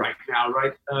people are right now,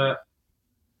 right?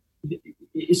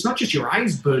 It's not just your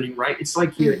eyes burning, right? It's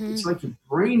like it's like your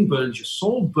brain burns, your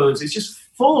soul burns. It's just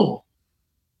full,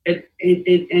 and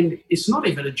it's not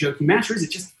even a joking matter, is it?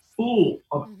 Just full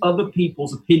of other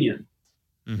people's opinion,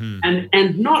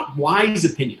 and not wise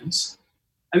opinions.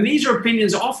 And these are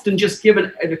opinions often just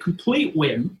given at a complete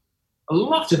whim. A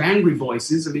lot of angry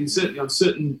voices. I mean, certainly on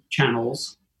certain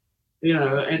channels, you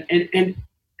know,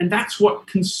 and that's what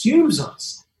consumes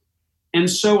us. And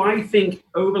so I think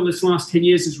over this last 10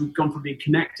 years, as we've gone from being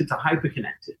connected to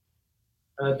hyper-connected,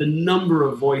 the number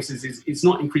of voices is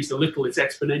not increased a little, it's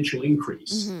exponential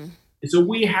increase. And so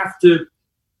we have to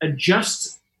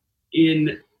adjust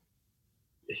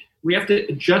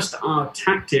our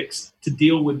tactics to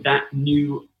deal with that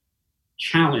new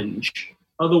challenge.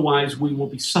 Otherwise, we will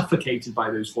be suffocated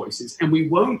by those voices, and we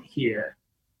won't hear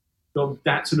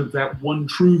that one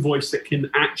true voice that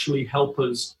can actually help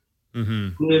us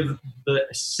live the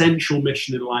essential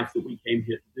mission in life that we came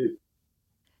here to do.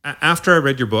 After I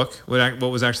read your book, what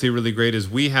was actually really great is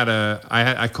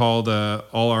I called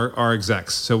all our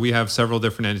execs. So we have several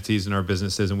different entities in our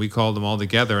businesses, and we called them all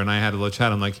together, and I had a little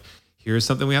chat. I'm like, here's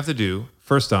something we have to do.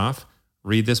 First off,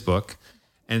 read this book.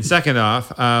 And second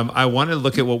off, I wanted to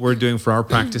look at what we're doing for our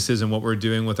practices and what we're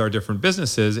doing with our different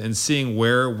businesses and seeing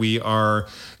where we are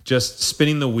just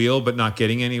spinning the wheel but not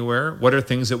getting anywhere. What are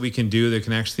things that we can do that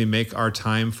can actually make our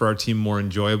time for our team more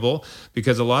enjoyable?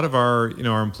 Because a lot of our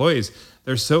employees,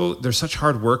 they're such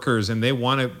hard workers, and they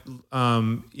want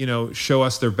to show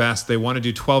us their best. They want to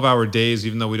do 12-hour days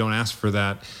even though we don't ask for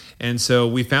that. And so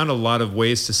we found a lot of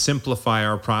ways to simplify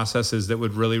our processes that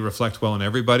would really reflect well on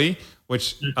everybody,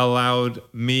 which allowed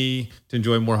me to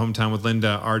enjoy more home time with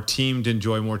Linda, our team to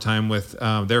enjoy more time with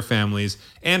their families,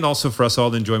 and also for us all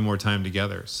to enjoy more time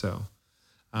together. So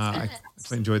I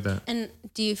enjoyed that. And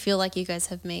do you feel like you guys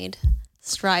have made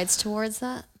strides towards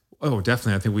that? Oh,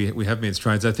 definitely. I think we have made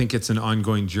strides. I think it's an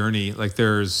ongoing journey. Like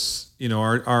there's,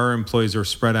 our employees are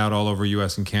spread out all over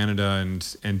US and Canada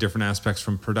and different aspects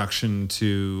from production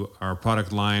to our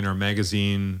product line, our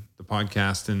magazine, the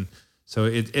podcast. And so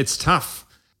it's tough.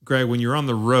 Greg, when you're on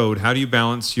the road, how do you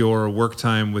balance your work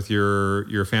time with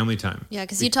your family time? Yeah,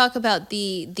 because you talk about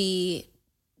the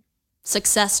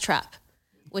success trap,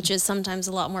 which is sometimes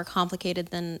a lot more complicated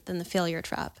than the failure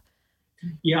trap.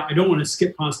 Yeah, I don't want to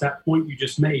skip past that point you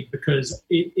just made because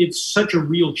it's such a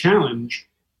real challenge.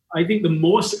 I think the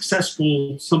more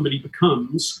successful somebody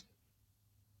becomes,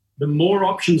 the more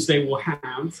options they will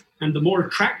have and the more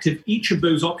attractive each of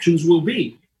those options will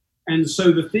be. And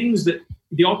so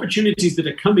the opportunities that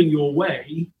are coming your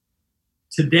way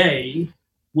today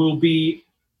will be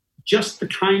just the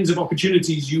kinds of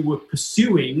opportunities you were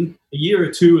pursuing a year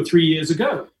or 2 or 3 years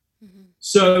ago.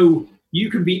 So you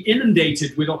can be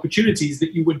inundated with opportunities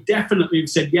that you would definitely have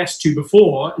said yes to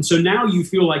before. And so now you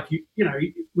feel like, if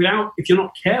you're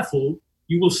not careful,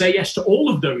 you will say yes to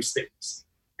all of those things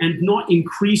and not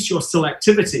increase your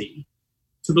selectivity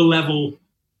to the level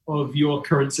of your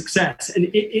current success. And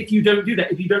if you don't do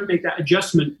that, if you don't make that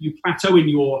adjustment, you plateau in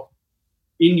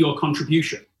your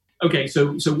contribution. Okay,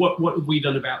 so what have we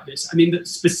done about this? I mean,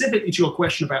 specifically to your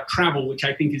question about travel, which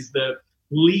I think is the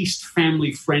least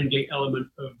family-friendly element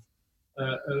of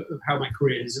how my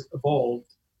career has evolved.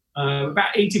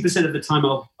 About 80% of the time,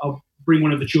 I'll bring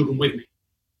one of the children with me,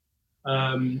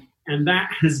 and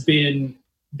that has been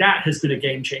a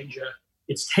game changer.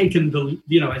 It's taken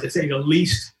as I say, the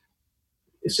least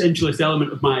essentialist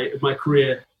element of my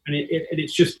career, and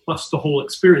it's just plus the whole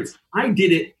experience. I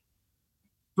did it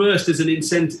first as an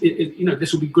incentive.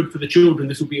 This will be good for the children.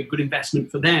 This will be a good investment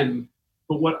for them.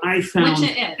 But what I found, which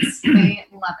it is, they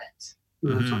love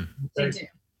it. They do.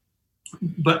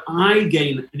 But I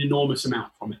gain an enormous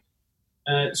amount from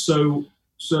it. So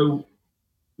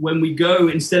when we go,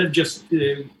 instead of just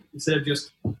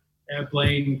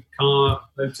airplane, car,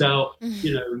 hotel,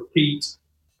 repeat,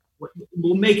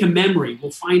 we'll make a memory.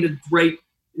 We'll find a great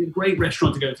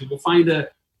restaurant to go to. We'll find the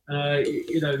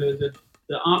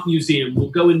art museum. We'll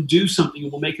go and do something,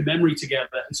 and we'll make a memory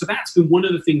together. And so that's been one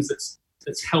of the things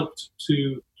that's helped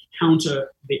to counter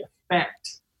the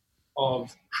effect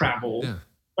of travel. Yeah.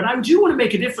 But I do want to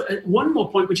make one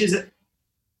more point, which is that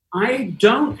I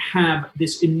don't have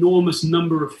this enormous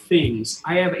number of things.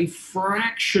 I have a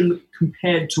fraction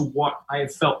compared to what I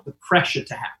have felt the pressure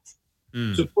to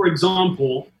have. So, for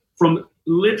example, from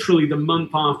literally the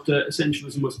month after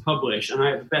Essentialism was published, and I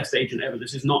have the best agent ever,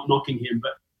 this is not knocking him,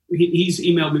 but he's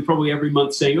emailed me probably every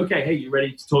month saying, okay, hey, you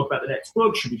ready to talk about the next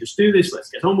book? Should we just do this? Let's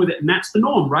get on with it. And that's the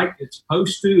norm, right? It's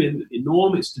supposed to, and the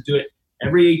norm is to do it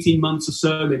every 18 months or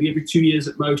so, maybe every 2 years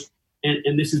at most.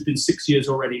 And this has been 6 years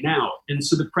already now. And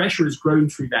so the pressure has grown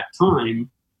through that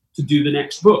time to do the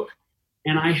next book.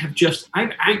 And I've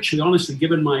actually, honestly,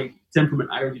 given my temperament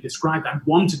I already described, I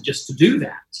wanted just to do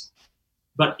that.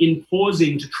 But in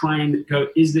pausing to try and go,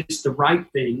 is this the right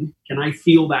thing? Can I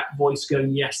feel that voice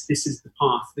going, yes, this is the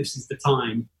path, this is the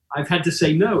time? I've had to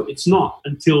say, no, it's not,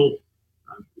 until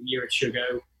a year or two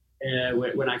ago,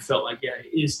 when I felt like, yeah,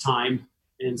 it is time,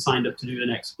 and signed up to do the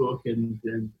next book and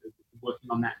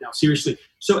working on that now seriously.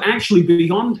 So actually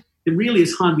beyond, there really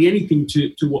is hardly anything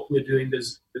to what we're doing.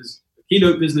 There's the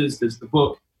keynote business, there's the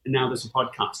book, and now there's a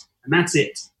podcast. And that's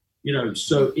it.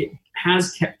 So it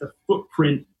has kept the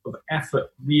footprint of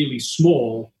effort really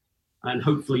small, and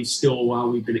hopefully still while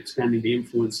we've been expanding the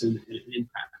influence and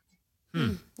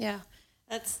impact. Yeah.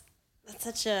 That's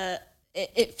such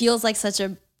it feels like such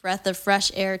a breath of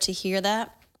fresh air to hear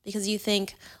that, because you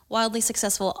think wildly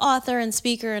successful author and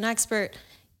speaker and expert,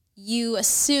 you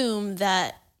assume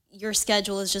that your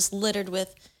schedule is just littered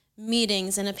with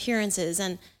meetings and appearances.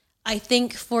 And I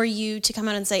think for you to come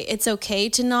out and say it's okay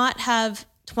to not have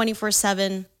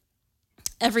 24/7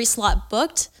 every slot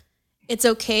booked, it's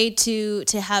okay to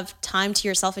have time to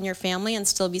yourself and your family and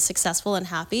still be successful and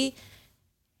happy.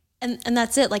 And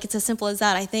that's it. Like, it's as simple as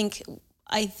that. I think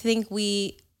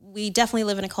we definitely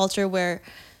live in a culture where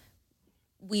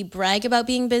we brag about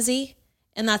being busy.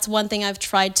 And that's one thing I've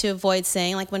tried to avoid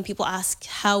saying. Like, when people ask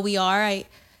how we are, I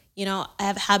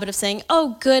have a habit of saying,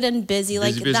 oh, good and busy.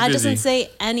 Like, busy, that doesn't busy.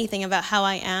 say anything about how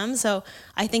I am. So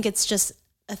I think it's just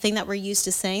a thing that we're used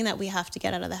to saying that we have to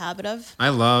get out of the habit of. I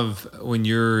love when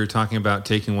you're talking about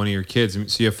taking one of your kids.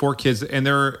 So you have 4 kids, and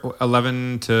they're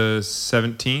 11 to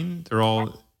 17. They're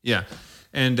all, yeah.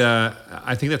 And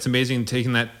I think that's amazing,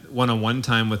 taking that one-on-one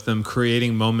time with them,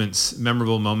 creating moments,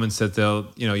 memorable moments that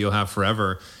you'll have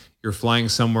forever. You're flying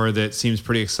somewhere that seems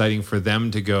pretty exciting for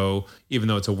them to go, even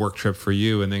though it's a work trip for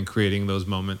you, and then creating those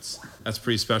moments. That's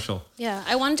pretty special. Yeah,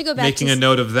 I wanted to go back Making a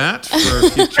note of that for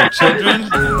future children.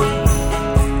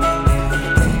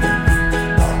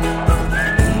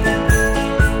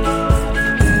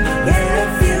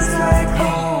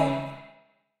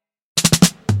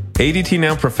 ADT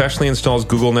now professionally installs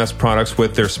Google Nest products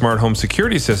with their smart home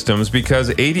security systems, because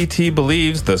ADT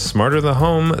believes the smarter the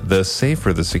home, the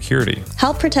safer the security.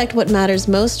 Help protect what matters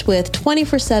most with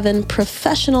 24/7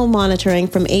 professional monitoring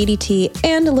from ADT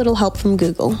and a little help from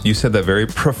Google. You said that very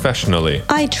professionally.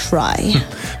 I try.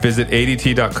 Visit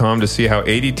ADT.com to see how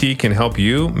ADT can help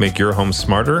you make your home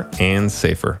smarter and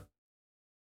safer.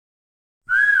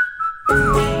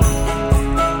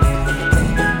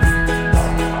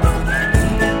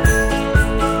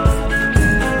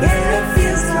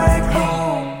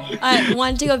 I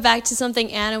wanted to go back to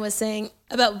something Anna was saying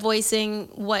about voicing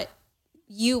what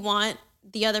you want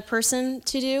the other person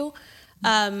to do,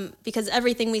 because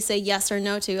everything we say yes or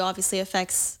no to obviously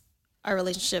affects our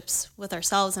relationships with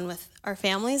ourselves and with our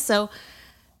families. So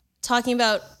talking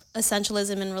about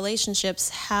essentialism in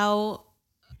relationships,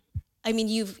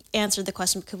 you've answered the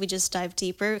question, but could we just dive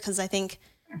deeper? Because I think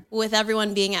with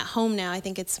everyone being at home now, I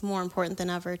think it's more important than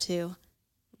ever to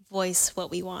voice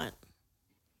what we want.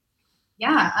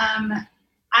 Yeah,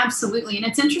 absolutely. And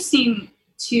it's interesting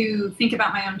to think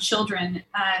about my own children.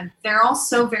 They're all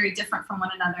so very different from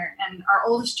one another. And our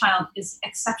oldest child is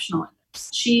exceptional at this.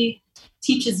 She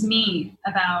teaches me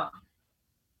about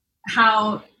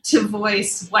how to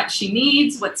voice what she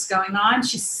needs, what's going on.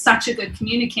 She's such a good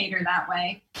communicator that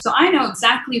way. So I know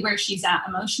exactly where she's at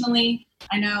emotionally.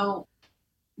 I know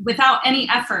without any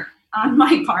effort on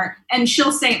my part. And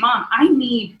she'll say, Mom, I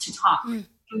need to talk.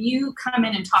 Can you come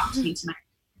in and talk to me tonight?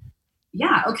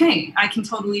 Yeah, okay, I can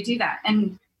totally do that.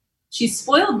 And she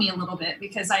spoiled me a little bit,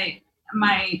 because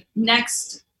my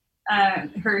next,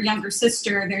 her younger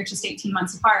sister, they're just 18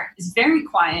 months apart, is very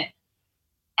quiet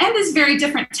and is very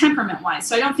different temperament-wise.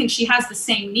 So I don't think she has the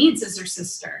same needs as her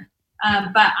sister.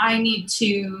 But I need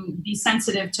to be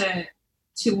sensitive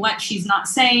to what she's not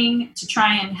saying, to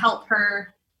try and help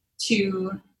her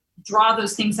to draw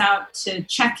those things out, to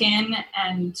check in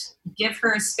and give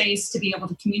her a space to be able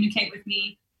to communicate with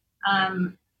me.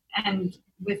 And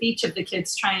with each of the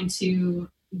kids, trying to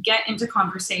get into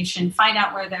conversation, find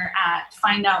out where they're at,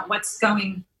 find out what's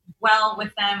going well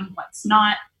with them, what's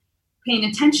not, paying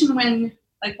attention when,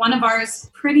 like one of ours,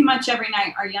 pretty much every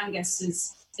night, our youngest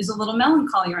is a little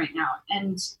melancholy right now.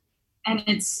 And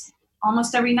it's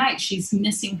almost every night she's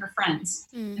missing her friends.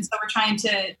 And so we're trying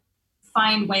to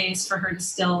find ways for her to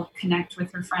still connect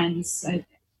with her friends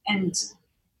and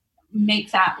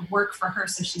make that work for her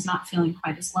so she's not feeling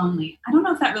quite as lonely. I don't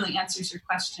know if that really answers your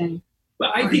question.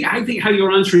 But I think how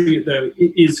you're answering it though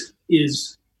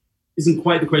isn't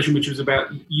quite the question, which was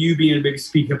about you being a big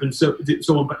speak up and so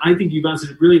on. But I think you've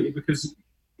answered it brilliantly because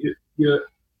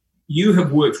you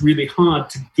have worked really hard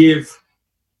to give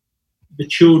the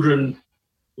children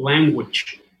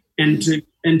language and to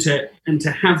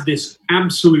have this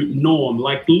absolute norm,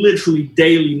 like literally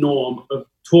daily norm of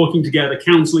talking together,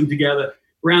 counseling together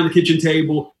around the kitchen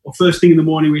table, or first thing in the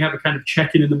morning, we have a kind of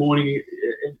check-in in the morning,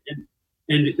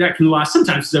 and that can last,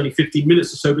 sometimes it's only 15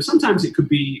 minutes or so, but sometimes it could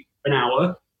be an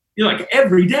hour, like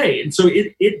every day. And so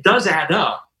it does add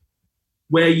up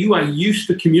where you are used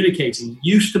to communicating,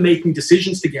 used to making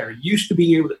decisions together, used to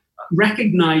being able to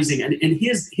recognizing, and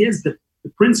here's the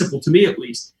principle, to me at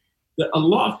least, that a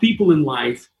lot of people in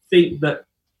life think that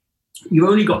you've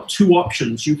only got two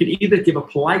options. You can either give a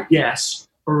polite yes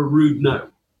or a rude no.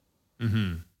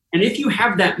 Mm-hmm. And if you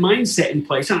have that mindset in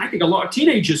place, and I think a lot of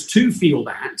teenagers too feel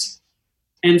that,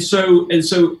 and so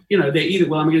they're either,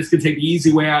 well, I'm just going to take the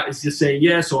easy way out, is just say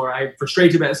yes, or I'm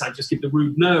frustrated about this, I just give the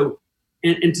rude no.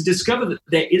 And to discover that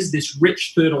there is this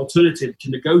rich third alternative to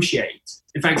negotiate.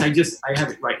 In fact, I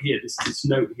have it right here, this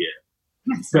note here.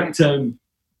 That's right.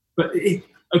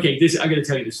 I got to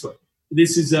tell you this story.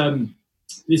 This is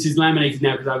laminated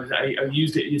now because I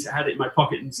used it. I had it in my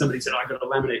pocket, and somebody said, "I got to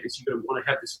laminate this. You're going to want to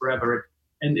have this forever."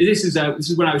 And this is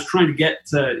when I was trying to get.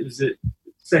 It was a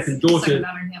second daughter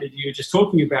that you were just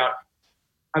talking about.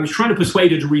 I was trying to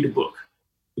persuade her to read a book,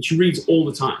 but she reads all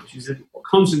the time. She's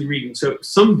constantly reading. So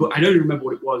some book, I don't even remember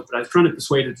what it was, but I was trying to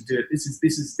persuade her to do it.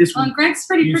 This one. Greg's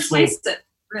pretty persuasive.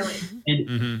 Really, and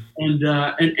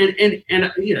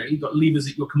you've got levers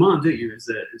at your command, don't you, as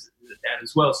a dad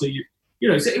as well? So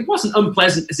so it wasn't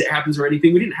unpleasant as it happens or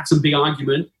anything. We didn't have some big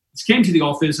argument. She came to the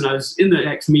office, and I was in the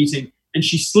next meeting, and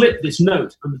she slipped this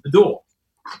note under the door.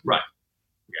 Right,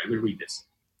 okay, I'm going to read this.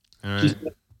 All right.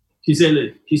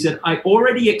 She said, "I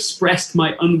already expressed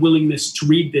my unwillingness to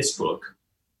read this book,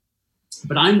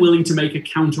 but I'm willing to make a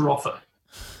counteroffer.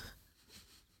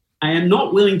 I am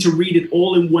not willing to read it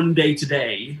all in one day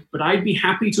today, but I'd be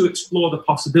happy to explore the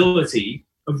possibility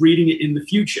of reading it in the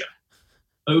future,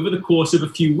 over the course of a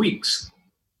few weeks.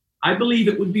 I believe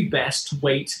it would be best to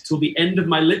wait till the end of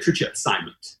my literature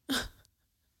assignment.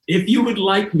 If you would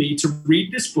like me to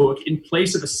read this book in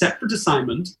place of a separate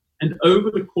assignment and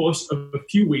over the course of a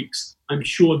few weeks, I'm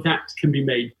sure that can be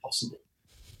made possible."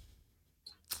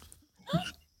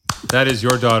 That is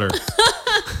your daughter.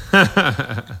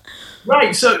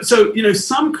 Right. So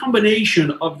some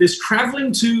combination of this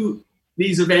traveling to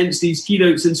these events, these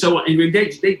keynotes and so on, and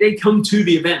they come to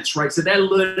the events, right? So they're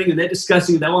learning and they're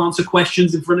discussing, they'll answer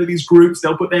questions in front of these groups,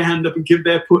 they'll put their hand up and give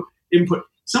their input.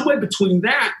 Somewhere between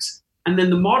that and then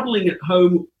the modeling at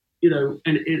home,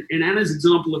 and in Anna's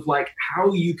example of like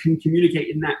how you can communicate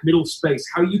in that middle space,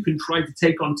 how you can try to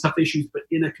take on tough issues, but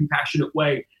in a compassionate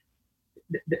way.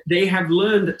 They have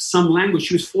learned some language.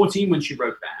 She was 14 when she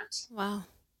wrote that. Wow.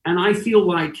 And I feel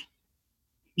like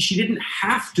she didn't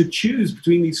have to choose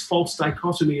between these false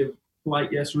dichotomy of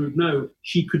polite yes, rude no.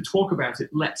 She could talk about it.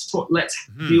 Let's talk. Let's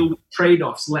deal with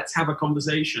trade-offs. Let's have a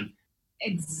conversation.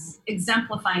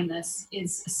 Exemplifying this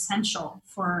is essential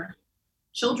for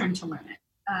children to learn it.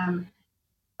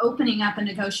 Opening up a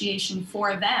negotiation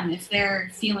for them if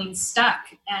they're feeling stuck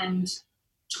and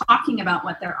talking about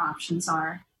what their options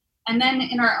are. And then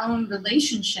in our own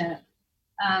relationship,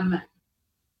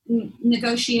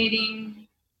 negotiating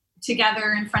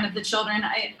together in front of the children.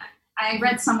 I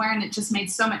read somewhere, and it just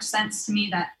made so much sense to me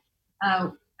that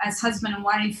as husband and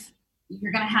wife,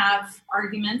 you're going to have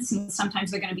arguments, and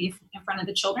sometimes they're going to be in front of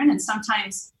the children, and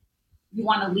sometimes you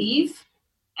want to leave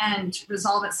and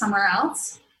resolve it somewhere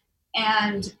else.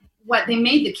 And what they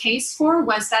made the case for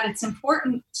was that it's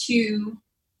important to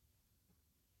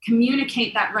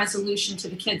communicate that resolution to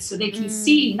the kids so they can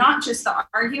see not just the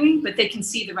arguing, but they can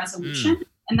see the resolution.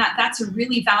 And that's a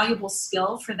really valuable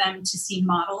skill for them to see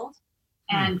modeled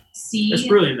and see. That's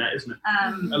brilliant, that, isn't it?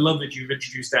 I love that you've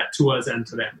introduced that to us and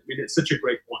to them. I mean, it's such a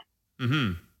great point.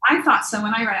 Mm-hmm. I thought so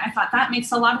when I read it. I thought that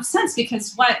makes a lot of sense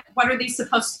because what are they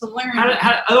supposed to learn?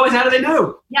 Otherwise, how do they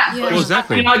know? Yeah. Well,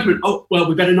 exactly. An argument. Oh, well,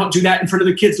 we better not do that in front of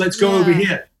the kids. Let's go over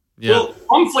here. Yeah. Well,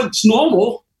 conflict's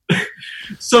normal.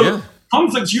 So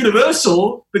conflict's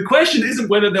universal. The question isn't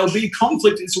whether there'll be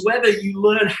conflict. It's whether you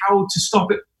learn how to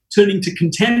stop it turning to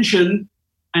contention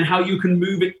and how you can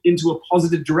move it into a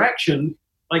positive direction.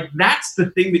 Like, that's the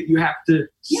thing that you have to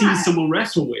see someone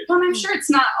wrestle with. Well, I'm sure it's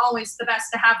not always the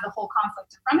best to have the whole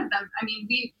conflict in front of them. I mean,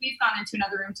 we've gone into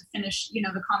another room to finish,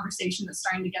 the conversation that's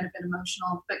starting to get a bit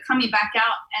emotional, but coming back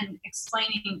out and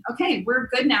explaining, okay, we're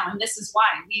good now, and this is why.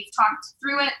 We've talked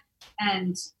through it,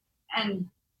 and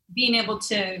being able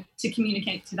to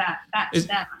communicate to that to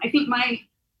them. I think my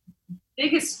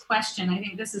biggest question, I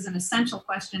think this is an essential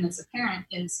question as a parent,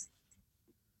 is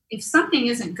if something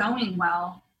isn't going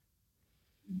well,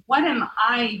 what am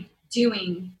I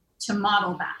doing to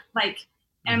model that? Like,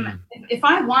 if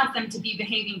I want them to be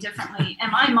behaving differently,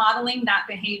 am I modeling that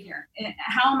behavior?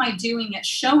 How am I doing it,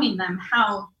 showing them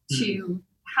how to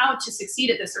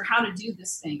succeed at this or how to do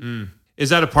this thing? Is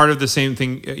that a part of the same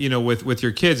thing, with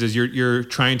your kids, is you're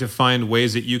trying to find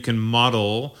ways that you can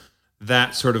model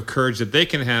that sort of courage that they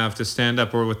can have to stand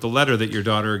up, or with the letter that your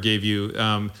daughter gave you,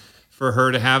 for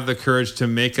her to have the courage to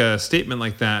make a statement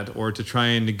like that, or to try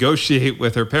and negotiate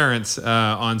with her parents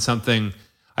on something.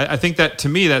 I think that, to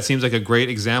me, that seems like a great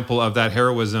example of that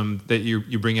heroism that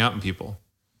you bring out in people.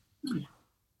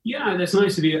 Yeah, that's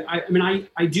nice of you.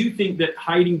 I do think that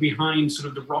hiding behind sort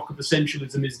of the rock of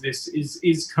essentialism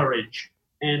is courage.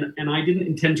 And I didn't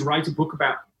intend to write a book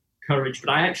about courage,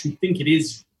 but I actually think it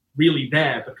is really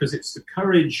there, because it's the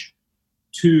courage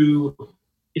to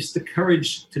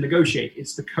negotiate.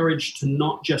 It's the courage to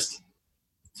not just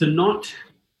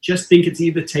think it's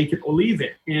either take it or leave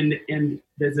it. And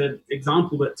there's an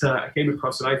example that I came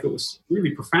across that I thought was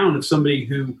really profound, of somebody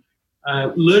who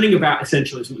learning about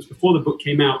essentialism. It was before the book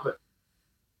came out, but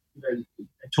I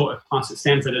taught a class at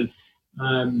Stanford,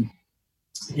 and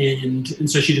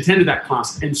so she'd attended that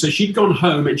class, and so she'd gone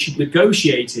home and she'd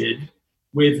negotiated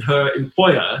with her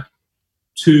employer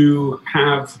to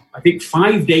have, I think,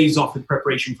 5 days off in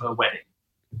preparation for her wedding,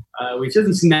 which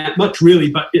doesn't seem that much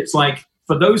really, but it's like,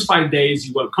 for those 5 days,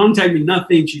 you won't contact me,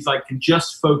 nothing. She's like, can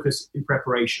just focus in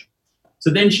preparation.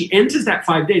 So then she enters that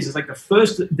 5 days. It's like the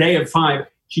first day of 5,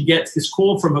 she gets this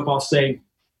call from her boss saying,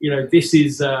 this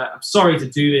is, I'm sorry to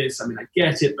do this. I mean, I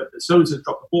get it, but so-and-so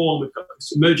dropped the ball, and we've got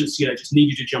this emergency, I just need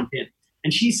you to jump in.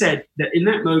 And she said that in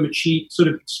that moment, she sort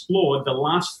of explored the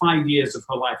last 5 years of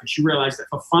her life. And she realized that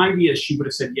for 5 years, she would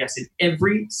have said yes in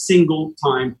every single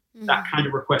time that kind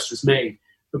of request was made.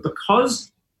 But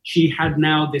because she had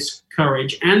now this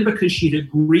courage, and because she'd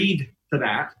agreed to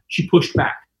that, she pushed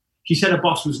back. She said her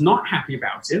boss was not happy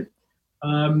about it,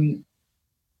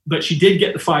 but she did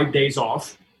get the 5 days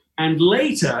off. And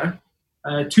later,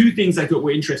 two things I thought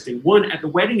were interesting. One, at the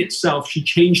wedding itself, she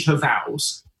changed her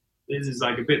vows. This is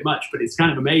like a bit much, but it's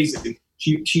kind of amazing.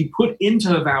 She put into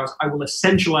her vows, I will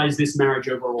essentialize this marriage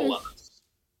over all others.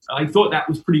 I thought that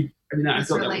was pretty, I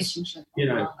thought relationship.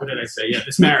 That was, what did I say? Yeah,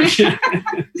 this marriage. Yeah.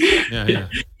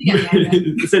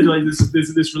 Essentialize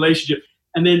this relationship.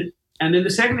 And then the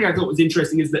second thing I thought was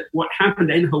interesting is that what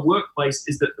happened in her workplace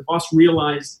is that the boss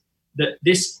realized that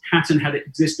this pattern had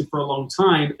existed for a long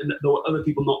time, and that there were other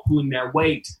people not pulling their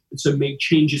weight, and so made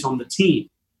changes on the team.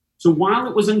 So while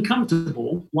it was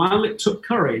uncomfortable, while it took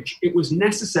courage, it was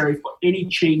necessary for any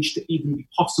change to even be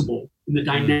possible in the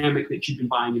dynamic that you'd been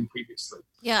buying in previously.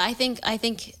 Yeah, I think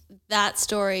that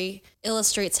story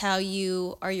illustrates how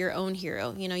you are your own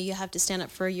hero. You have to stand up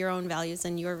for your own values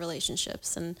and your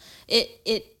relationships, and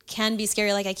it can be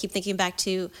scary. Like, I keep thinking back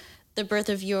to the birth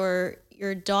of your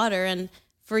daughter, and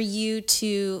for you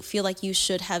to feel like you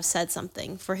should have said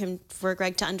something, for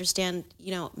Greg to understand,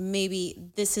 maybe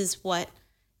this is what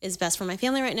is best for my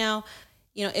family right now.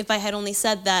 If I had only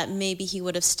said that, maybe he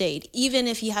would have stayed, even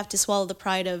if you have to swallow the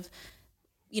pride of,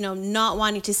 not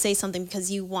wanting to say something because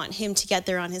you want him to get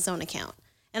there on his own account.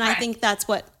 And I think that's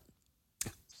what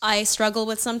I struggle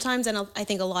with sometimes. And I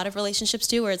think a lot of relationships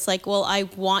do, where it's like, well, I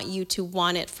want you to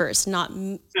want it first,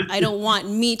 I don't want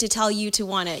me to tell you to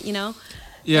want it,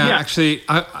 Yeah, actually,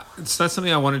 that's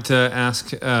something I wanted to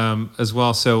ask as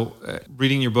well. So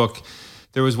reading your book,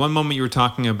 there was one moment you were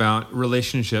talking about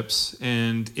relationships,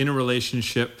 and in a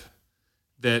relationship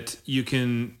that you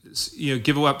can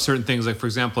give up certain things. Like, for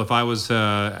example, if I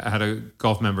had a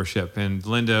golf membership and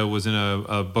Linda was in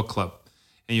a book club,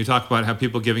 and you talk about how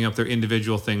people giving up their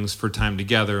individual things for time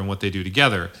together and what they do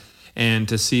together, and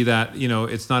to see that,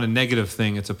 it's not a negative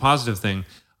thing, it's a positive thing.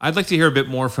 I'd like to hear a bit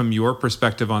more from your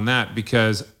perspective on that,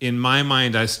 because in my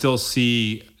mind, I still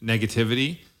see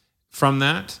negativity from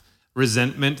that,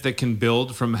 resentment that can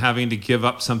build from having to give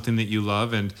up something that you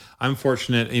love. And I'm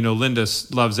fortunate, Linda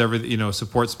loves everything,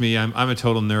 supports me. I'm a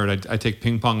total nerd. I take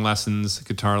ping pong lessons,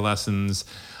 guitar lessons.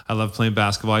 I love playing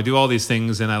basketball. I do all these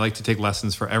things, and I like to take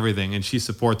lessons for everything, and she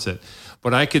supports it.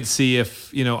 But I could see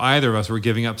if, either of us were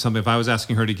giving up something, if I was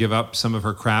asking her to give up some of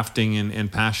her crafting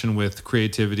and passion with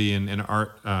creativity and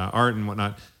art and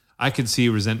whatnot, I could see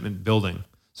resentment building.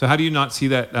 So how do you not see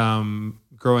that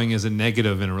growing as a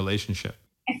negative in a relationship?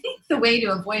 I think the way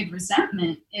to avoid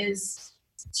resentment is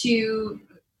to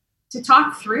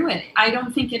talk through it. I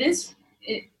don't think if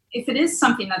it is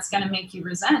something that's going to make you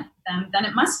resent them, then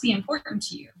it must be important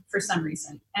to you for some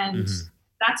reason. And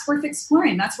that's worth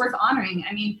exploring. That's worth honoring.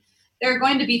 I mean, there are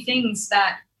going to be things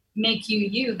that make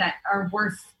you that are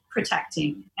worth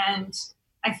protecting. And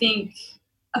I think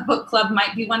a book club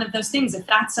might be one of those things. If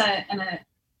that's a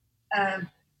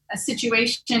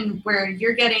situation where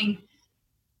you're getting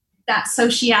that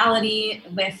sociality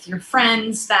with your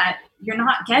friends that you're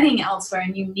not getting elsewhere,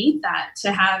 and you need that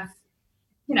to have,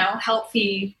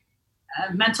 healthy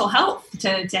mental health,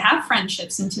 to have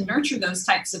friendships and to nurture those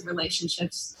types of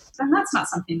relationships, then that's not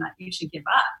something that you should give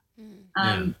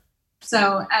up.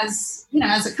 So as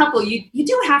a couple, you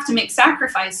do have to make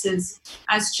sacrifices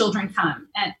as children come,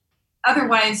 and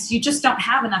otherwise you just don't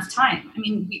have enough time. I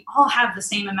mean, we all have the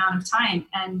same amount of time,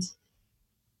 and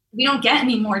we don't get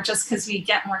any more just because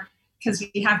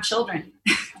we have children.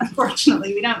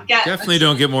 Unfortunately, we don't get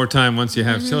don't get more time once you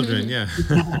have children. Yeah.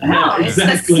 No, it's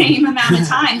the same amount of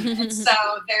time. And so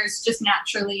there's just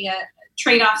naturally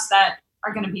trade-offs that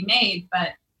are going to be made. But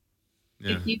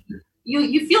if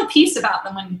you feel peace about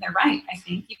them when they're right, I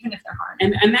think, even if they're hard.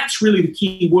 And that's really the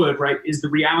key word, right, is the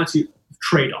reality of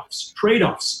trade-offs.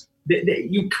 Trade-offs.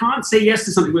 You can't say yes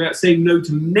to something without saying no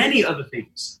to many other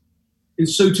things. And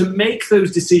so to make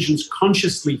those decisions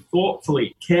consciously,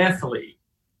 thoughtfully, carefully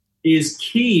is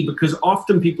key, because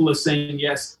often people are saying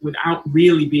yes without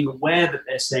really being aware that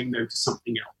they're saying no to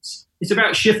something else. It's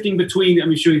about shifting between,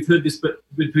 I'm sure you've heard this, but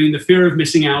between the fear of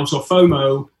missing out or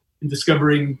FOMO and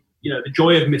discovering, the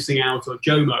joy of missing out or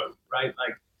JOMO, right?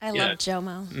 Like I love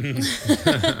JOMO.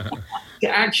 To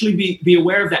actually be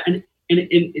aware of that. And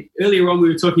earlier on we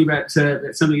were talking about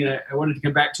something I wanted to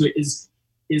come back to. It is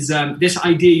this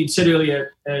idea you'd said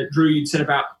earlier, Drew, you'd said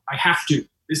about I have to.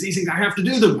 There's these things, I have to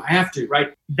do them, I have to,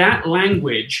 right? That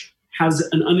language has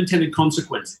an unintended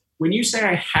consequence. When you say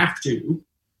I have to,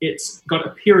 it's got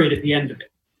a period at the end of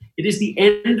it. It is the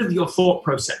end of your thought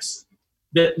process.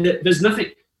 There's nothing,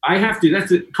 I have to, that's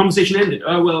the conversation ended.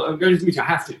 Oh, well, I'm going to the meeting, I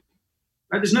have to.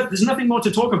 Right? There's nothing more to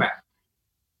talk about.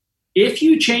 If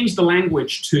you change the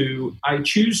language to I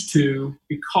choose to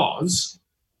because,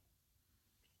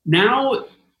 now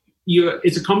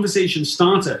it's a conversation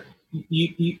starter.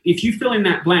 If you fill in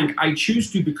that blank, I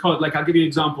choose to because, like, I'll give you an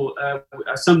example.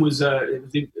 Our son was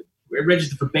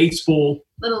registered for baseball,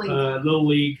 Little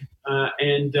League,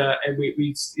 and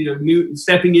we knew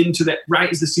stepping into that right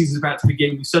as the season's about to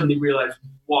begin, we suddenly realized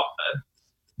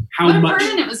how much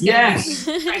burden it was. Yes.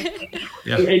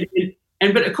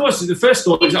 But of course, the first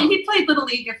thought was he played Little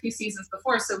League a few seasons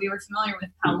before, so we were familiar with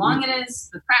how long it is,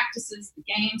 the practices, the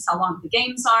games, how long the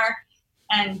games are.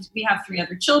 And we have 3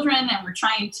 other children, and we're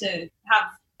trying to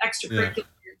have extracurricular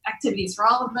activities for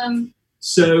all of them.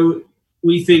 So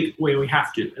we think, well, we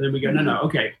have to. And then we go, no,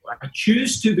 okay, I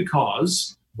choose to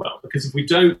because if we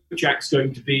don't, Jack's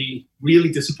going to be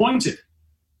really disappointed.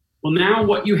 Well, now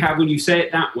what you have when you say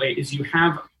it that way is you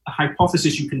have a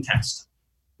hypothesis you can test.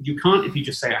 You can't if you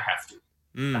just say I have to.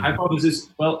 The hypothesis,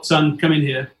 well, son, come in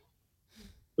here.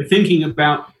 We're thinking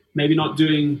about maybe not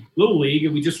doing Little League,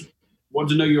 and we just want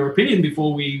to know your opinion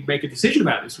before we make a decision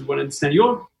about this. We want to understand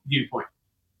your viewpoint.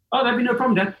 Oh, that'd be no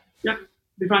problem, Dad. Yep,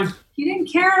 be fine. He didn't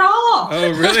care at all.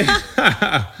 Oh, really?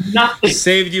 Nothing.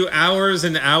 Saved you hours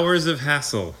and hours of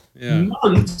hassle. Yeah.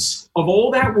 Months of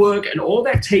all that work and all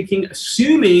that taking,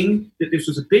 assuming that this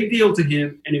was a big deal to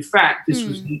him, and in fact,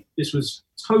 this was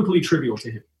totally trivial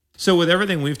to him. So with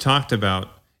everything we've talked about,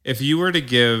 if you were to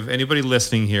give anybody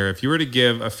listening here, if you were to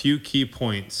give a few key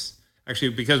points, actually,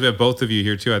 because we have both of you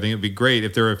here too, I think it'd be great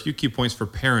if there are a few key points for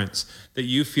parents that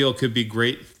you feel could be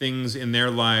great things in their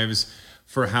lives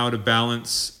for how to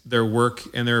balance their work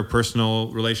and their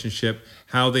personal relationship,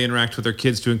 how they interact with their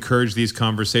kids to encourage these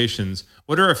conversations.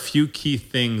 What are a few key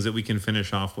things that we can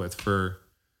finish off with for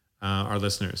our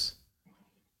listeners?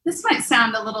 This might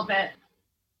sound a little bit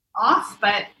off,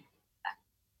 but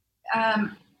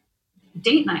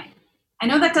date night. I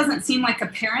know that doesn't seem like a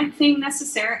parent thing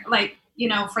necessarily,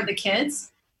 for the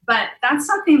kids, but that's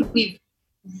something we've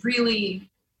really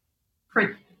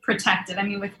protected. I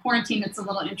mean, with quarantine, it's a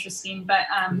little interesting, but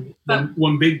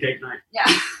one big date night.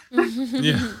 yeah.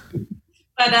 Yeah.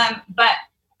 But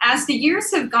as the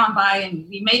years have gone by and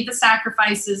we made the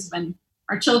sacrifices when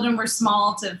our children were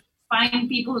small to find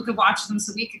people who could watch them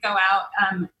so we could go out,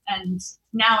 and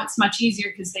now it's much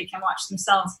easier because they can watch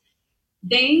themselves.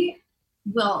 They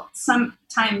will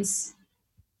sometimes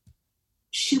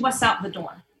shoo us out the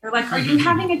door. They're like, are you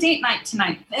having a date night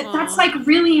tonight? That's like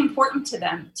really important to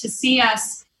them to see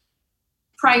us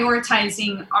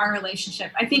prioritizing our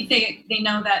relationship. I think they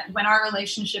know that when our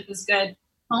relationship is good,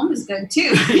 home is good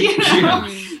too. You know?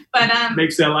 But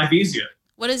Makes their life easier.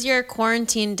 What is your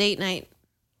quarantine date night?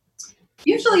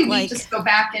 Usually we Like- just go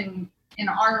back in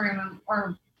our room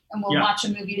and we'll Yeah. watch a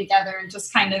movie together and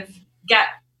just kind of get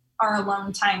our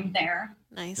alone time there.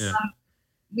 Nice. Yeah.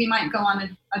 We might go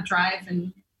on a drive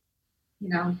and,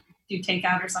 do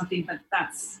takeout or something, but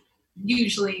that's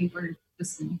usually we're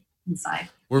just inside.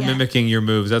 We're Yeah. mimicking your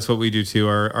moves. That's what we do too.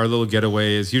 Our little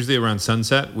getaway is usually around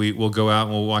sunset. We'll go out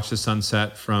and we'll watch the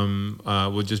sunset from,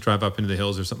 we'll just drive up into the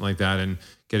hills or something like that and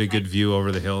get a good view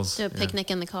over the hills. Do a Yeah. picnic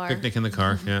in the car. Picnic in the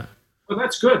car. Yeah. Well,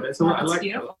 that's good. That's I That's like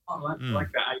beautiful. I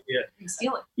like that idea. You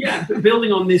steal it. Yeah, but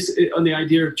building on this, on the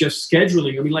idea of just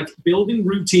scheduling, I mean, like building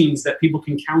routines that people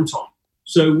can count on.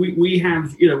 So we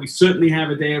have, we certainly have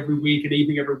a day every week, an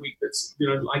evening every week that's,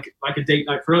 like a date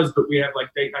night for us, but we have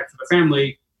like date night for the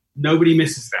family. Nobody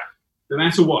misses that, no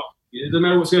matter what. It doesn't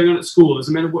matter what's going on at school. It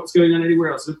doesn't matter what's going on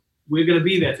anywhere else. We're going to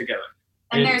be there together.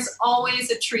 And there's always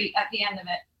a treat at the end of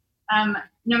it.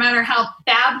 No matter how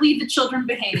badly the children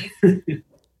behave,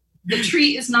 the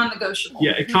treat is non-negotiable.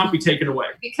 Yeah, it can't be taken away.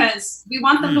 Because we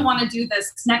want them to want to do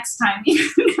this next time, even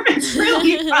if it's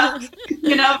really rough.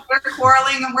 We're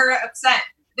quarreling and we're upset.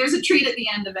 There's a treat at the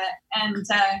end of it, and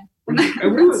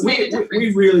that's made a difference.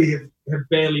 We really have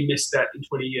barely missed that in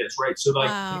 20 years, right? So like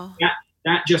Wow.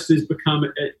 that just has become a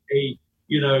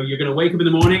you're going to wake up in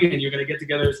the morning and you're going to get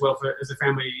together as well as a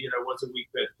family, once a week,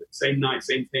 but same night,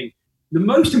 same thing. The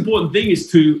most important thing is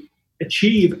to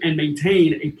achieve and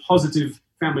maintain a positive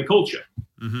family culture.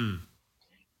 Mm-hmm.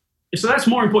 So that's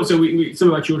more important. So we some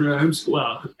of our children are homeschooled.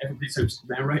 Well, everybody's homeschooled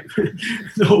now, right?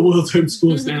 The whole world's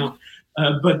homeschools now.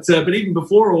 But even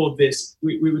before all of this,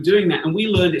 we were doing that, and we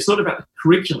learned it's not about the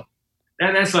curriculum.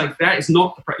 That is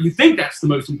not the. You think that's the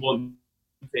most important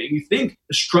thing. You think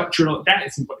the structure that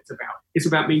isn't what it's about. It's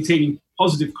about maintaining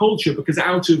positive culture, because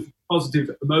out of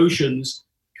positive emotions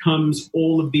comes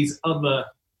all of these other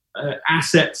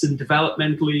assets and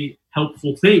developmentally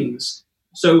helpful things.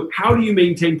 So how do you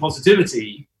maintain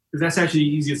positivity? Because that's actually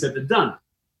easier said than done.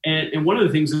 And one of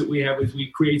the things that we have is we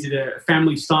created a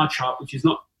family star chart, which is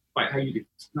not quite how you do,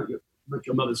 not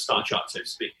your mother's star chart, so to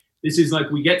speak. This is like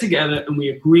we get together and we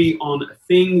agree on a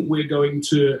thing we're going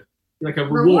to, like a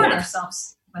reward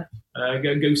ourselves with.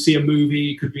 Go see a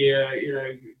movie. Could be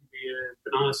a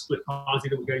banana split party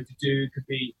that we're going to do. Could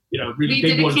be a really We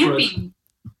big did a one for us. camping.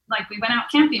 Like we went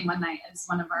out camping one night as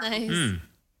one of our. Nice.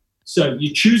 So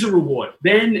you choose a reward.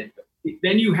 Then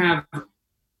you have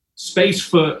space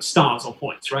for stars or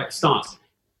points, right? Stars.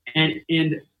 And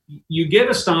you give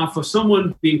a star for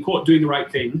someone being caught doing the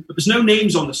right thing, but there's no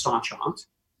names on the star chart.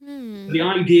 Hmm. The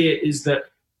idea is that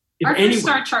if Our anyone, first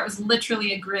star chart was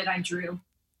literally a grid I drew,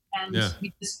 and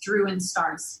we just drew in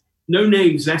stars. no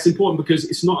names, that's important because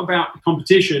it's not about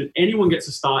competition. Anyone gets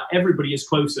a star. Everybody is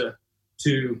closer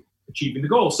to achieving the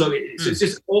goal. So it's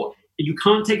just you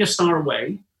can't take a star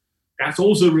away. That's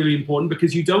also really important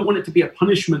because you don't want it to be a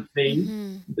punishment thing.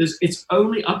 Mhm. It's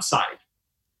only upside.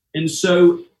 And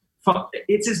so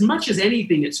it's as much as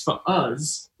anything, it's for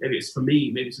us, maybe it's for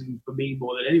me, maybe it's even for me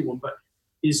more than anyone, but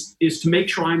is to make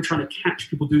sure I'm trying to catch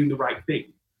people doing the right thing.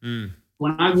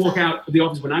 When I walk out of the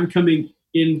office, when I'm coming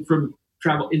in from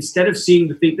travel, instead of seeing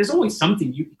the thing, there's always something.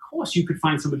 Of course you could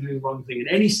find someone doing the wrong thing in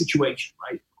any situation,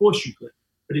 right? Of course you could.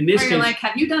 But in this Or case, you're like,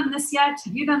 have you done this yet?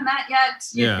 Have you done that yet?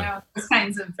 You know, those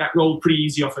kinds of. that rolled pretty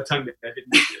easy off her tongue there,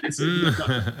 didn't it? Because I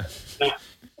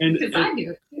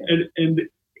do it too.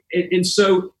 And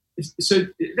so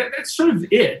that's sort of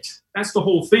it. That's the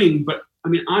whole thing. But I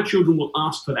mean, our children will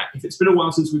ask for that. If it's been a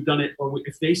while since we've done it, or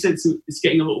if they sense it's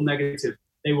getting a little negative,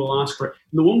 they will ask for it.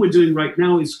 And the one we're doing right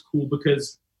now is cool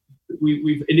because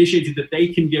we've initiated that they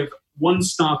can give 1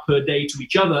 star per day to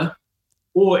each other,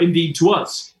 or indeed to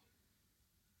us.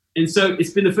 And so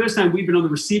it's been the first time we've been on the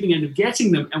receiving end of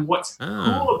getting them. And what's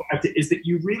cool about it is that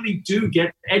you really do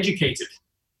get educated.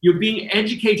 You're being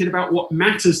educated about what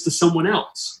matters to someone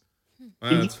else.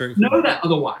 Wow, that's very cool. Know that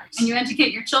otherwise. And you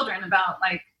educate your children about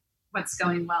like what's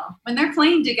going well. When they're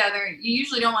playing together, you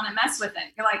usually don't want to mess with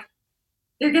it. You're like,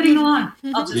 they're getting along.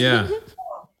 I'll just Yeah.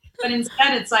 But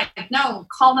instead it's like, no,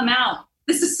 call them out.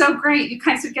 this is so great. You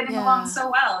guys are getting Yeah. along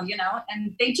so well,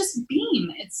 and they just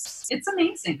beam. It's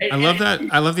amazing. I love that.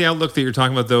 I love the outlook that you're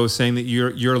talking about, though, saying that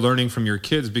you're learning from your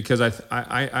kids, because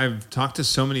I've talked to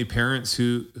so many parents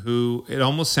who it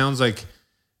almost sounds like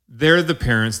they're the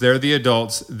parents, they're the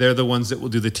adults, they're the ones that will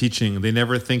do the teaching. They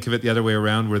never think of it the other way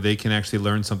around, where they can actually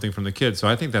learn something from the kids. So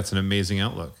I think that's an amazing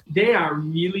outlook. They are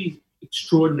really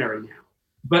extraordinary now,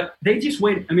 but they just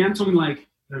went. I mean, I'm talking like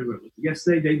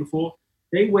yesterday, day before.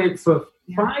 They went for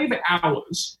 5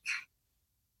 hours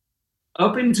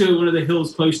up into one of the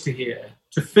hills close to here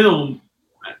to film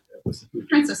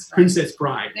Princess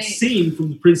Bride, a scene from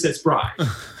the Princess Bride.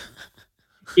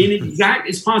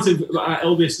 It's part of our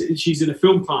eldest. She's in a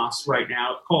film class right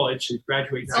now at college. She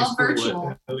graduated high school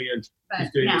virtual, and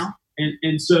but doing now. this.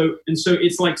 And so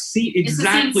it's like exactly it's a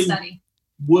scene study.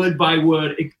 Word by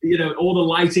word. All the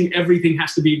lighting, everything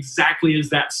has to be exactly as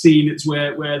that scene. It's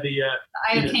where the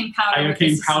iocane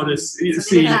powder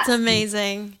scene. That's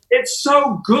amazing. It's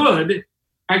so good.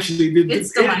 Actually,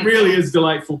 it really is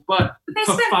delightful. But they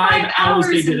for spent 5 hours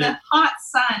they in did the it. hot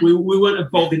sun. We weren't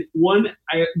involved in one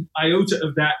iota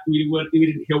of that. We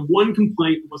didn't hear one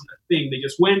complaint. It wasn't a thing. They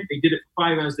just went. They did it for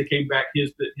 5 hours. They came back.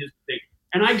 Here's the thing.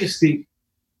 And I just think,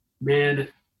 man,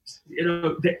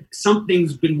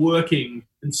 something's been working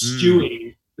and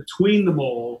stewing between them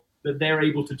all that they're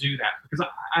able to do that. Because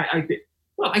I think,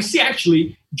 well, I see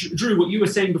actually, Drew, what you were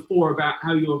saying before about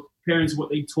how your parents, what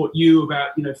they taught you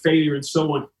about, failure and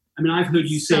so on. I mean, I've heard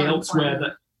you say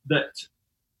elsewhere that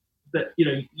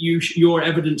your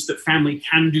evidence that family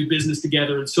can do business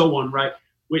together and so on, right?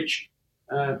 Which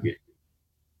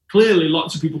clearly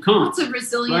lots of people can't. It's a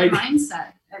resilient right?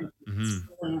 mindset.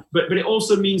 Mm-hmm. But it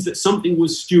also means that something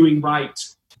was stewing right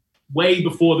way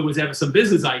before there was ever some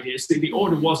business ideas. The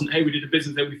order wasn't, hey, we did a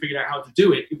business, then we figured out how to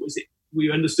do it. It was we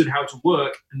understood how to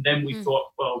work, and then we thought,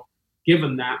 well,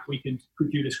 given that, we can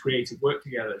do this creative work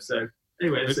together. So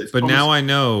anyway, but now I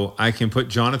know I can put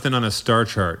Jonathan on a star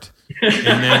chart,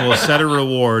 and then we'll set a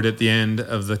reward at the end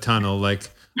of the tunnel, like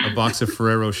a box of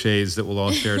Ferrero Rochers that we'll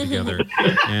all share together.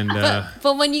 And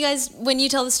but when you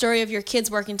tell the story of your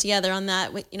kids working together on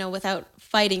that, without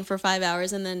fighting for 5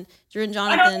 hours, and then Drew and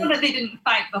Jonathan, I don't know that they didn't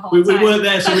fight the whole we time. We weren't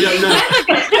there, so we don't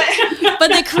know. But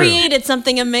they created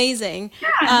something amazing.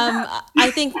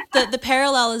 I think the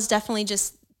parallel is definitely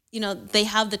just, they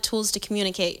have the tools to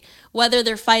communicate, whether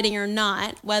they're fighting or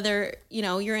not, whether,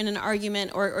 you're in an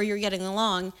argument or you're getting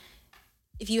along.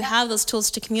 If you have those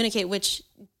tools to communicate, which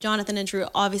Jonathan and Drew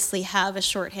obviously have a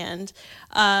shorthand,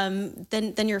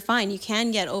 then you're fine. You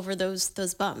can get over those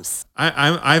bumps.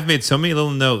 I've made so many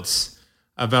little notes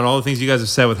about all the things you guys have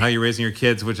said with how you're raising your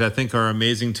kids, which I think are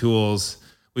amazing tools.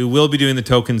 We will be doing the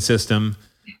token system.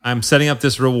 I'm setting up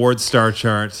this reward star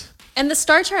chart. And the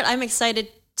star chart, I'm excited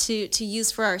to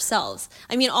use for ourselves.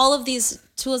 I mean, all of these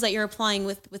tools that you're applying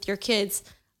with your kids,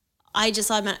 I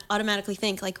just automatically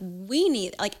think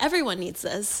everyone needs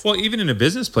this. Well, even in a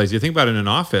business place, you think about it in an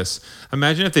office.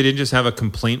 Imagine if they didn't just have a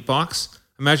complaint box.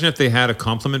 Imagine if they had a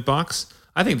compliment box.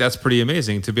 I think that's pretty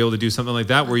amazing to be able to do something like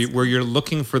that, where you're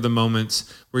looking for the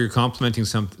moments where you're complimenting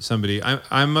somebody.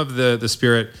 I'm of the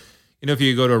spirit, if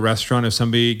you go to a restaurant, if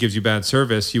somebody gives you bad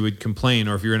service, you would complain.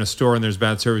 Or if you're in a store and there's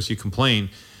bad service, you complain.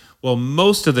 Well,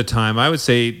 most of the time, I would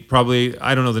say probably,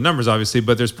 I don't know the numbers obviously,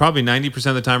 but there's probably 90%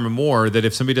 of the time or more that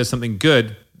if somebody does something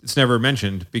good, it's never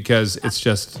mentioned, because it's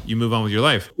just, you move on with your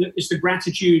life. It's the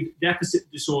gratitude deficit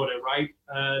disorder, right?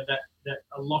 That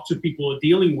a lot of people are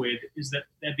dealing with, is that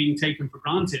they're being taken for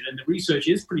granted. And the research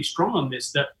is pretty strong on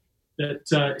this, that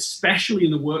especially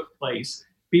in the workplace,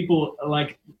 people are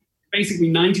like,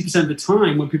 basically 90% of the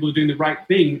time when people are doing the right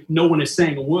thing, no one is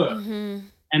saying a word. Mm-hmm.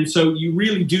 And so you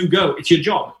really do go, it's your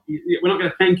job. We're not going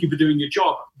to thank you for doing your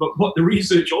job. But what the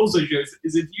research also shows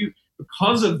is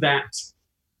because of that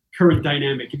current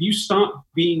dynamic, if you start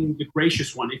being the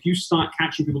gracious one, if you start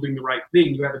catching people doing the right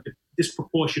thing, you have a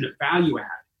disproportionate value add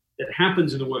that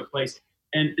happens in the workplace.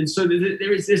 And so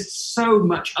there is this so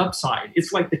much upside.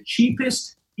 It's like the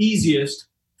cheapest, easiest,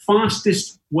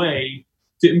 fastest way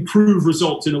to improve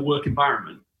results in a work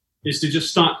environment is to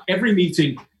just start every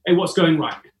meeting, hey, what's going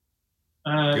right?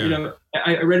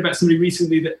 I read about somebody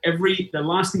recently that the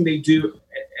last thing they do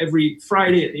every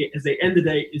Friday as they end the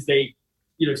day is they,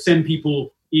 send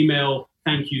people email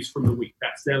thank yous from the week.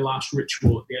 That's their last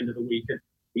ritual at the end of the week. And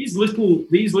these little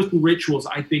rituals,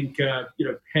 I think, pay, I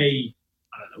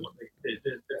don't know what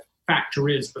the factor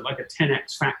is, but like a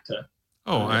 10x factor.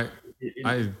 Oh,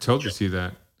 I totally see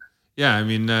that. Yeah, I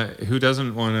mean, who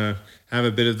doesn't want to have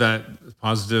a bit of that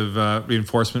positive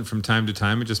reinforcement from time to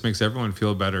time? It just makes everyone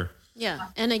feel better. Yeah,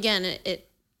 and again, it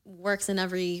works in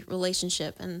every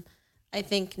relationship. And I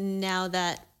think now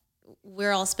that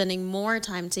we're all spending more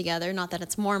time together. Not that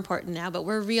it's more important now, but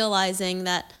we're realizing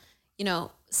that,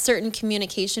 certain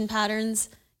communication patterns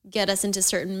get us into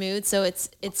certain moods. So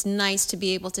it's nice to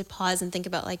be able to pause and think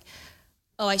about like,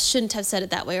 oh, I shouldn't have said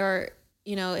it that way. Or,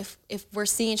 if we're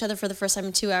seeing each other for the first time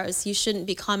in 2 hours, you shouldn't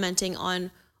be commenting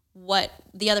on what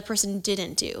the other person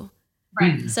didn't do.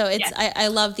 Right. So I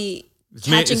love the It's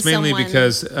catching mainly someone.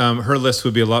 because her list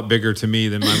would be a lot bigger to me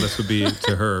than my list would be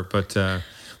to her. But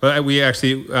we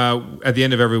actually, at the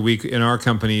end of every week in our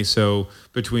company, so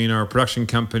between our production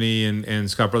company and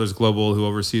Scott Brothers Global, who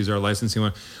oversees our licensing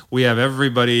one, we have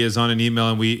everybody is on an email,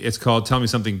 and it's called Tell Me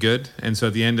Something Good. And so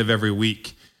at the end of every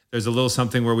week, there's a little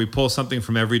something where we pull something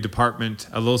from every department,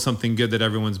 a little something good that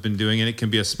everyone's been doing. And it can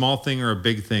be a small thing or a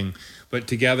big thing. But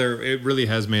together, it really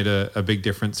has made a big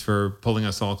difference for pulling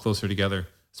us all closer together,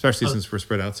 especially since we're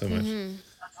spread out so much.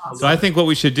 Mm-hmm. So I think what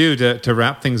we should do to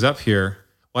wrap things up here,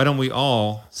 why don't we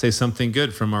all say something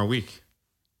good from our week,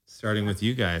 starting with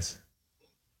you guys?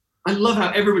 I love how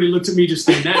everybody looked at me just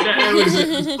then. That was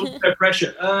no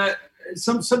pressure.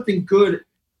 Something good.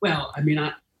 Well, I mean,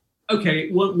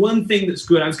 one thing that's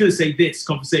good. I was going to say this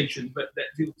conversation, but that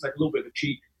feels like a little bit of a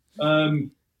cheat.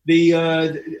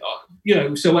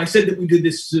 So I said that we did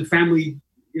this family,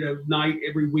 night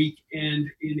every week, and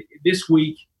in this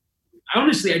week,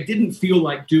 honestly, I didn't feel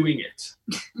like doing it.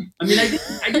 I mean,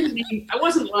 I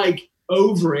wasn't like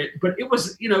over it, but it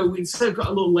was, it sort of got a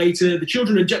little later. The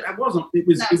children had just, it was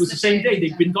the same day.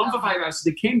 They'd been gone for 5 hours. So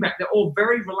they came back. They're all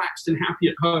very relaxed and happy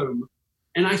at home.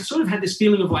 And I sort of had this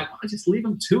feeling of like, I just leave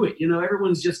them to it.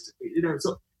 Everyone's just,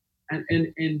 so, and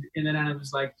then I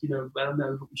was like, I don't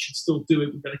know, but we should still do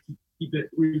it. We've got to keep it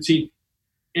routine.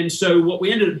 And so what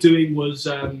we ended up doing was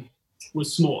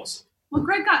s'mores. Well,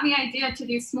 Greg got the idea to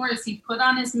do s'mores. He put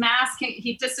on his mask.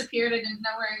 He disappeared. I didn't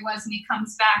know where he was. And he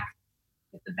comes back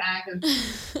with the bag of...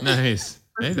 Nice.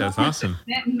 Hey, that's awesome.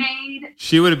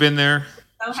 She would have been there.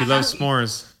 So she loves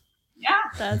s'mores. Yeah.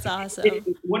 That's awesome.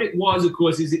 What it was, of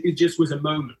course, is it just was a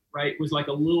moment, right? It was like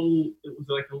a little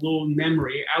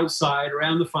memory outside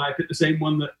around the fire pit, the same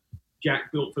one that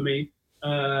Jack built for me.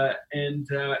 And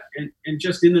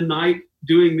just in the night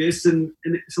doing this, and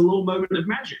it's a little moment of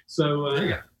magic. So,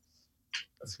 yeah.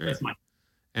 That's mine.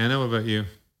 Anna, what about you?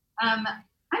 I'm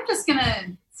just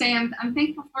gonna say I'm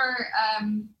thankful for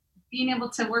being able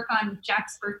to work on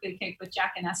Jack's birthday cake with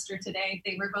Jack and Esther today.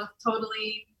 They were both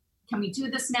totally, can we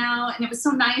do this now? And it was so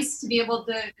nice to be able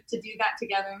to do that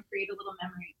together and create a little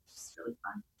memory. It's really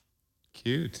fun.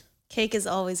 Cute. Cake is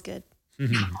always good.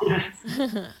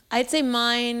 I'd say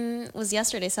mine was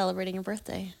yesterday, celebrating your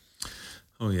birthday.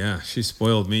 Oh yeah, she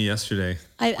spoiled me yesterday.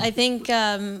 I think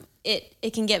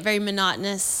it can get very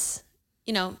monotonous,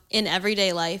 in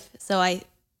everyday life. So I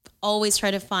always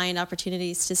try to find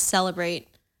opportunities to celebrate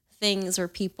things or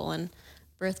people, and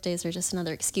birthdays are just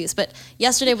another excuse. But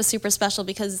yesterday was super special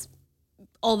because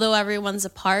although everyone's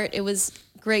apart, it was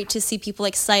great to see people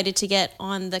excited to get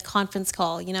on the conference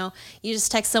call. You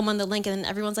just text someone the link and then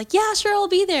everyone's like, yeah, sure, I'll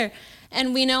be there.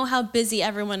 And we know how busy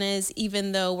everyone is,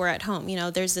 even though we're at home.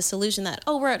 There's this illusion that,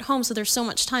 we're at home, so there's so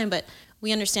much time, but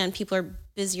we understand people are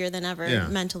busier than ever,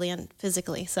 mentally and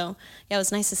physically. So yeah, it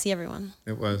was nice to see everyone.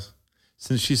 It was.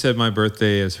 Since she said my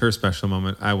birthday is her special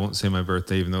moment, I won't say my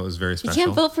birthday, even though it was very special. You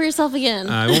can't vote for yourself again.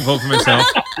 I won't vote for myself.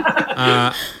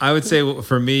 I would say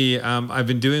for me, I've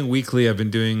been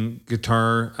doing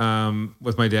guitar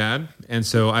with my dad. And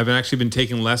so I've actually been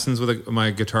taking lessons with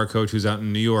my guitar coach who's out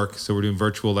in New York. So we're doing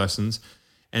virtual lessons.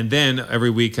 And then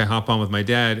every week I hop on with my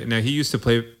dad. Now, he used to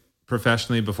play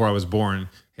professionally before I was born.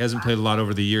 He hasn't played a lot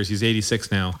over the years. He's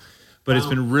 86 now. But It's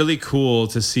been really cool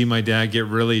to see my dad get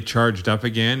really charged up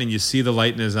again, and you see the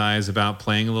light in his eyes about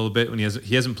playing a little bit when he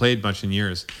hasn't played much in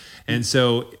years. And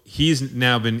so he's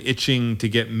now been itching to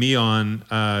get me on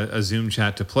a Zoom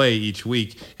chat to play each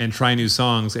week and try new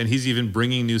songs. And he's even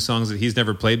bringing new songs that he's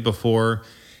never played before.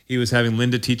 He was having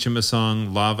Linda teach him a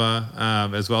song,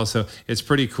 Lava, as well. So it's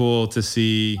pretty cool to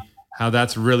see how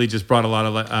that's really just brought a lot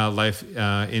of life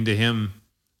into him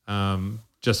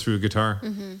just through guitar.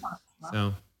 Mm-hmm.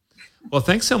 So... Well,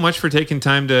 thanks so much for taking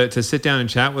time to sit down and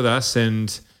chat with us.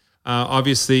 And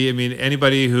obviously,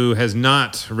 anybody who has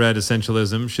not read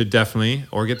Essentialism should definitely,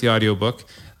 or get the audiobook,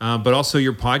 but also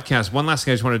your podcast. One last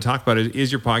thing I just wanted to talk about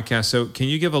is your podcast. So can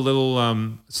you give a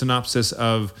little synopsis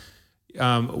of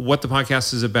what the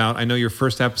podcast is about? I know your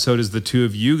first episode is the two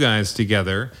of you guys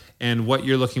together, and what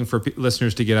you're looking for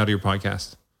listeners to get out of your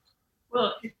podcast.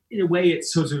 Well, in a way,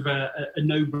 it's sort of a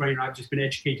no-brainer. I've just been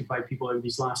educated by people over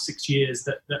these last 6 years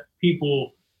that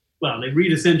people, they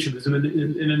read Essentialism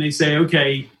and then they say,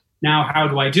 okay, now how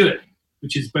do I do it?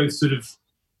 Which is both sort of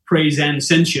praise and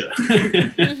censure.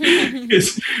 'Cause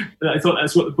I thought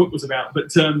that's what the book was about.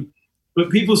 But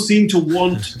people seem to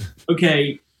want,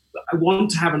 okay, I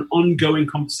want to have an ongoing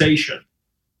conversation.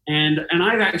 And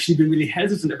I've actually been really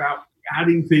hesitant about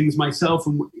adding things myself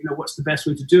and, what's the best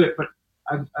way to do it. But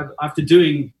after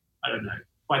doing, I don't know,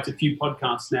 quite a few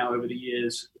podcasts now over the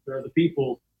years for other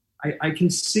people, I can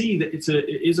see that it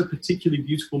is a particularly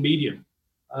beautiful medium.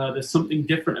 There's something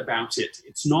different about it.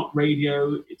 It's not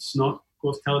radio. It's not, of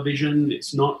course, television.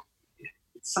 It's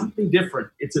something different.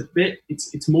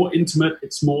 It's more intimate.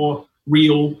 It's more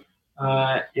real.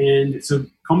 And it's a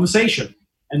conversation.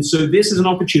 And so this is an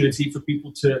opportunity for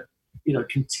people to,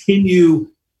 continue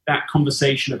that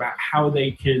conversation about how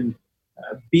they can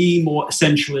be more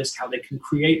essentialist, how they can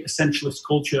create essentialist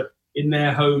culture in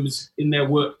their homes, in their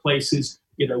workplaces,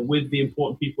 with the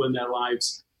important people in their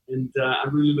lives. And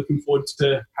I'm really looking forward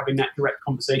to having that direct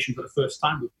conversation for the first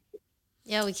time with people.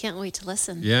 Yeah, we can't wait to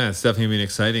listen. Yeah, it's definitely an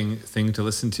exciting thing to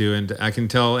listen to. And I can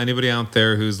tell anybody out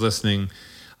there who's listening,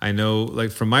 I know,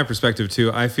 like from my perspective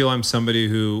too, I feel I'm somebody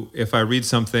who, if I read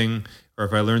something or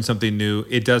if I learn something new,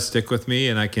 it does stick with me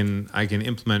and I can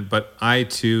implement. But I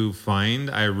too find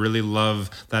I really love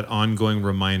that ongoing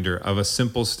reminder of a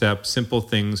simple step, simple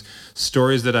things,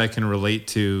 stories that I can relate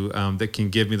to, that can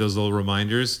give me those little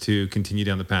reminders to continue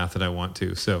down the path that I want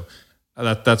to. So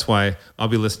that's why I'll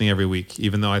be listening every week,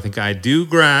 even though I think I do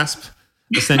grasp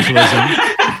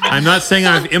essentialism. I'm not saying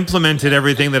I've implemented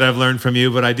everything that I've learned from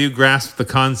you, but I do grasp the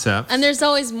concept. And there's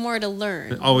always more to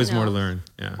learn. Always more to learn.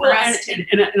 Yeah. Well,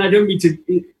 and I don't mean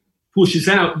to push this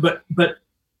out, but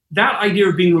that idea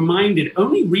of being reminded,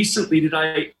 only recently did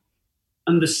I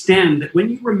understand that when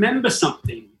you remember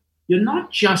something, you're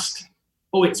not just,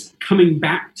 it's coming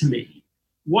back to me.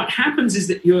 What happens is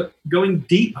that you're going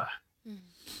deeper.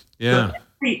 Yeah.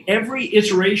 So every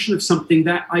iteration of something,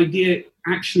 that idea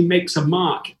actually makes a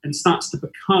mark and starts to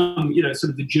become,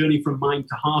 sort of the journey from mind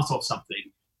to heart or something.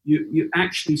 You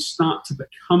actually start to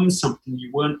become something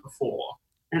you weren't before.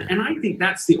 And I think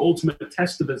that's the ultimate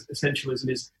test of essentialism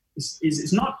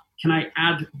is not, can I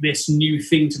add this new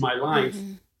thing to my life?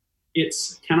 Mm-hmm.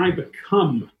 It's, can I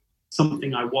become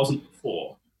something I wasn't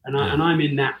before? And I'm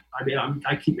in that.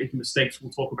 I keep making mistakes.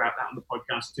 We'll talk about that on the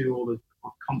podcast too, all the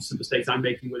constant mistakes I'm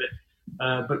making with it.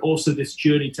 But also this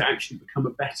journey to actually become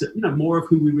a better, more of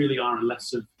who we really are and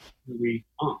less of who we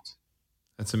aren't.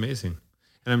 That's amazing.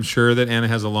 And I'm sure that Anna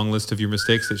has a long list of your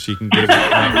mistakes that she can give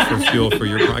for fuel for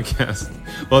your podcast.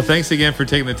 Well, thanks again for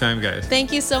taking the time, guys.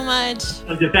 Thank you so much.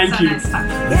 Okay, thank you.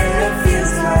 Yeah, it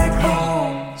feels like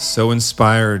home. So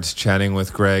inspired chatting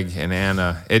with Greg and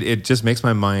Anna. It just makes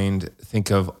my mind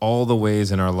think of all the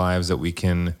ways in our lives that we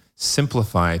can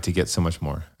simplify to get so much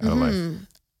more out of life.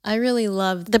 I really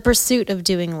love the pursuit of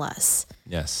doing less.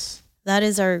 Yes. That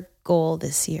is our goal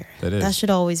this year. That should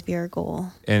always be our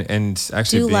goal. And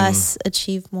actually do less,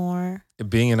 achieve more.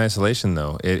 Being in isolation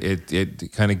though,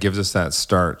 it kind of gives us that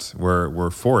start where we're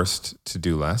forced to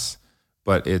do less,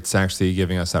 but it's actually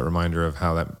giving us that reminder of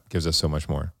how that gives us so much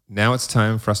more. Now it's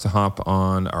time for us to hop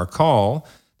on our call.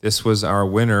 This was our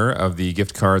winner of the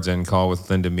gift cards and call with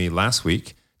Linda Me last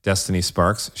week, Destiny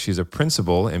Sparks. She's a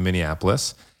principal in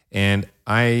Minneapolis. And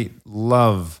I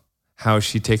love how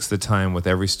she takes the time with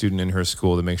every student in her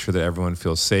school to make sure that everyone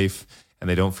feels safe and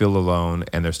they don't feel alone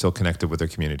and they're still connected with their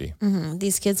community. Mm-hmm.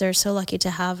 These kids are so lucky to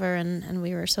have her, and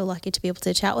we were so lucky to be able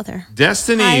to chat with her.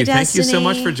 Destiny, Hi, thank you so Destiny.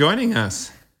 much for joining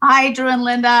us. Hi, Drew and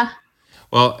Linda.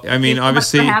 Well, I mean, Thanks so much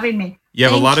obviously, for having me. you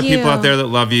have a Thank lot of people you. out there that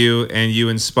love you and you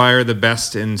inspire the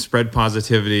best and spread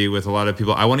positivity with a lot of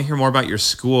people. I want to hear more about your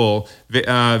school.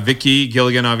 Vicki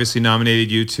Gilligan obviously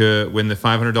nominated you to win the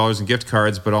 $500 in gift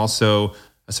cards, but also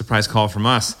a surprise call from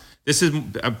us. This is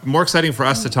more exciting for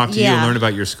us to talk to you and Yeah. learn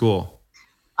about your school.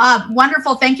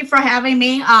 Wonderful. Thank you for having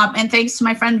me. And thanks to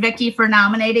my friend Vicki for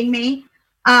nominating me.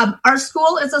 Our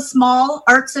school is a small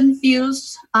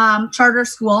arts-infused charter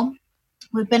school.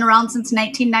 We've been around since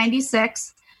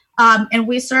 1996. And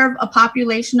we serve a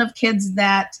population of kids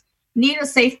that need a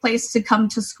safe place to come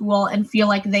to school and feel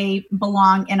like they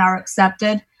belong and are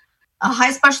accepted. A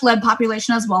high special ed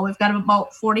population as well. We've got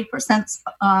about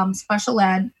 40% special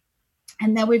ed.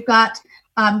 And then we've got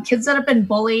kids that have been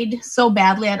bullied so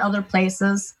badly at other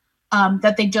places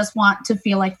that they just want to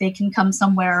feel like they can come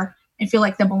somewhere and feel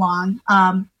like they belong.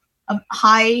 A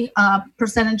high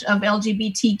percentage of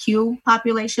LGBTQ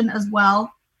population as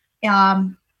well.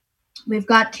 We've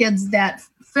got kids that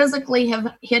physically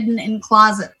have hidden in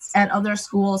closets at other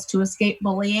schools to escape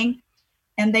bullying,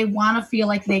 and they want to feel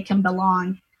like they can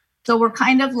belong. So we're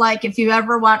kind of like, if you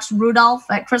ever watched Rudolph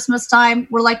at Christmas time,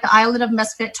 we're like the island of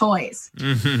misfit toys.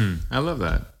 Mm-hmm. I love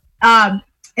that.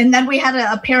 And then we had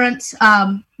a parent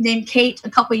named Kate a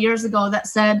couple years ago that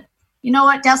said, you know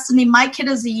what, Destiny, my kid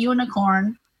is a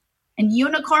unicorn, and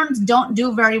unicorns don't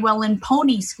do very well in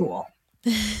pony school.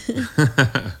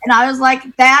 And I was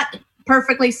like, that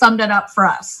perfectly summed it up for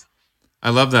us. I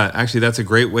love that. Actually, that's a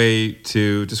great way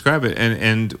to describe it.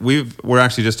 And we're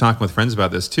actually just talking with friends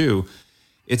about this too.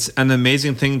 It's an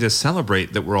amazing thing to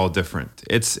celebrate that we're all different.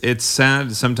 It's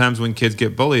sad sometimes when kids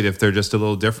get bullied if they're just a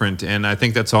little different. And I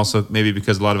think that's also maybe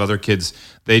because a lot of other kids,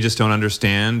 they just don't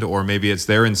understand, or maybe it's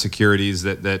their insecurities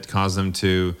that cause them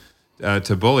to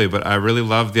bully. But I really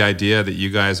love the idea that you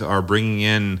guys are bringing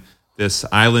in this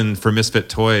island for misfit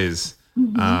toys,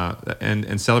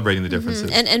 and celebrating the differences.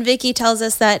 And Vicky tells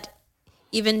us that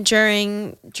even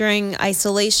during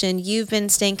isolation, you've been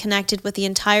staying connected with the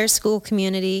entire school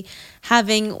community,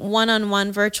 having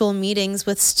one-on-one virtual meetings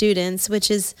with students, which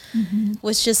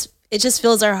just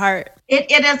fills our heart.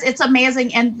 It is. It's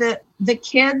amazing. And the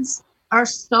kids are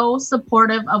so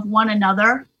supportive of one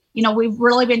another. You know, we've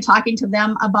really been talking to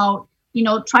them about, you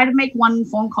know, try to make one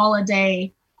phone call a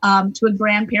day to a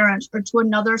grandparent or to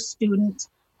another student.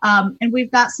 And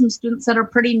we've got some students that are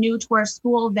pretty new to our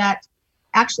school that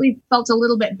actually felt a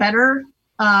little bit better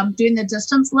doing the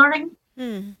distance learning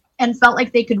and felt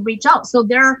like they could reach out. So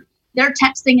they're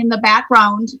texting in the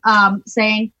background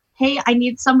saying, hey, I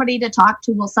need somebody to talk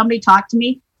to. Will somebody talk to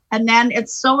me? And then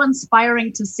it's so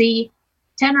inspiring to see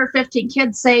 10 or 15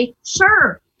 kids say,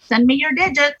 sure, send me your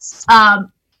digits,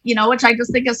 you know, which I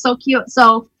just think is so cute.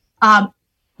 So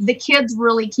the kids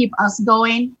really keep us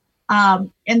going,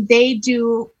 and they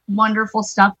do wonderful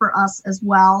stuff for us as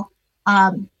well.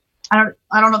 I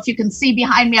don't know if you can see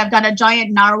behind me, I've got a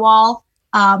giant narwhal.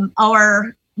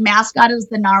 Our mascot is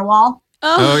the narwhal.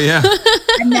 Oh yeah.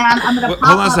 And then I'm going to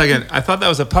hold on a second. I thought that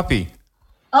was a puppy.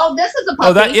 Oh, this is a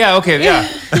puppy. Yeah, okay, yeah.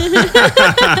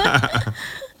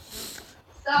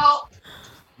 So.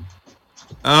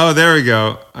 Oh, there we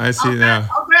go. I see now.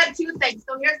 I'll grab two things.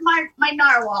 So here's my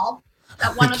narwhal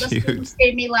that one of the students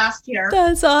gave me last year.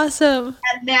 That's awesome.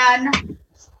 And then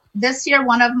this year,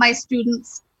 one of my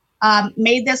students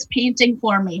made this painting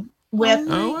for me with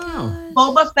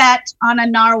Boba Fett on a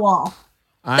narwhal.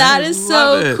 That is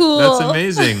so cool. That's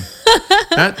amazing.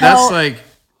 That's like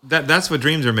that's what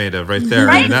dreams are made of, right there.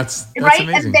 Right, I mean, that's right.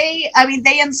 amazing. And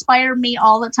they inspire me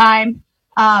all the time.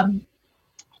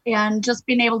 And just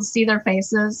being able to see their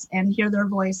faces and hear their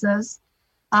voices,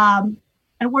 and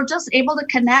we're just able to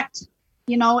connect,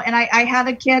 you know. And I had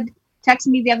a kid text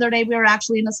me the other day. We were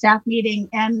actually in a staff meeting,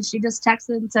 and she just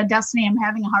texted and said, Destiny, I'm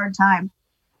having a hard time.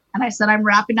 And I said, I'm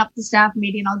wrapping up the staff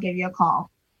meeting. I'll give you a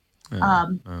call.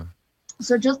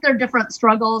 So just their different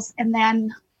struggles. And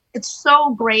then it's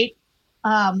so great.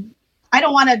 I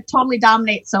don't want to totally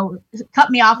dominate, so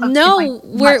cut me off. No,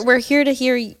 we're here to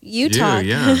hear you talk.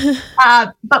 Yeah.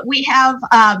 But we have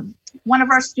one of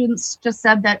our students just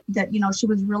said that you know, she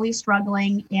was really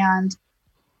struggling, and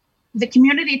the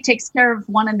community takes care of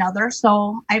one another.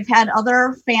 So I've had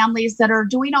other families that are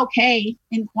doing okay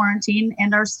in quarantine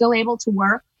and are still able to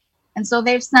work. And so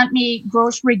they've sent me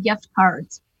grocery gift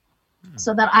cards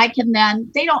so that I can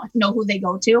then, they don't know who they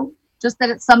go to, just that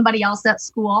it's somebody else at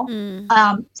school.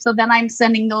 So then I'm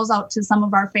sending those out to some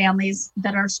of our families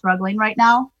that are struggling right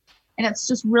now. And it's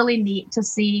just really neat to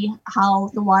see how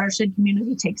the watershed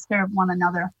community takes care of one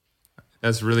another.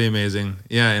 That's really amazing.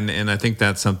 Yeah. And I think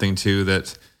that's something too,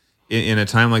 that in a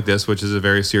time like this, which is a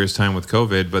very serious time with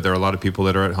COVID, but there are a lot of people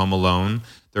that are at home alone.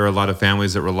 There are a lot of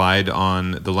families that relied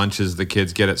on the lunches the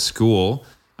kids get at school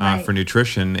for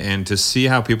nutrition, and to see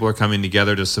how people are coming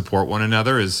together to support one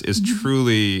another is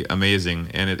truly amazing,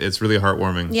 and it's really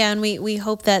heartwarming. Yeah, and we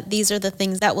hope that these are the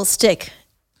things that will stick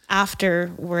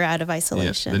after we're out of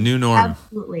isolation. Yeah, the new norm.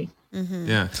 Absolutely.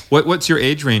 Yeah. What's your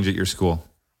age range at your school?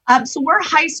 So we're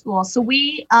high school. So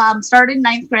we started in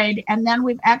 9th grade, and then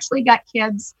we've actually got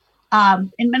kids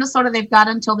in Minnesota. They've got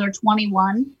until they're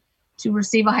 21 to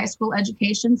receive a high school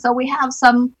education. So we have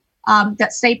some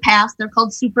that stay past. They're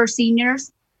called super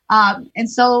seniors. And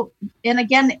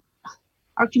again,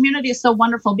 our community is so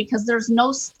wonderful because there's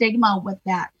no stigma with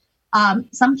that.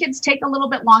 Some kids take a little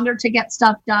bit longer to get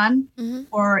stuff done,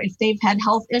 or if they've had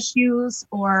health issues,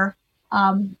 or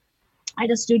I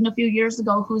had a student a few years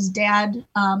ago whose dad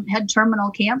had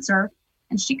terminal cancer,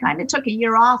 and she kind of took a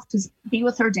year off to be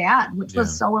with her dad, which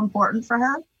was so important for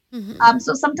her.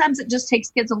 So sometimes it just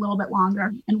takes kids a little bit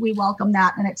longer, and we welcome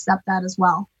that and accept that as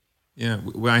well. Yeah,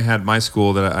 when I had my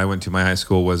school that I went to, my high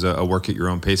school was a work at your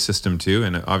own pace system too.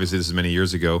 And obviously this is many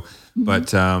years ago,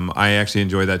 but I actually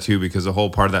enjoy that too, because the whole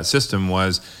part of that system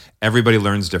was everybody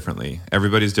learns differently.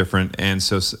 Everybody's different. And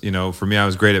so, you know, for me, I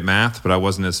was great at math, but I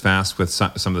wasn't as fast with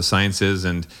some of the sciences.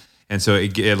 And And so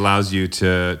it allows you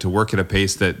to work at a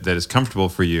pace that is comfortable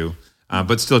for you,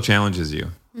 but still challenges you.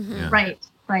 Mm-hmm. Yeah.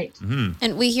 Right. Mm-hmm.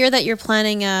 And we hear that you're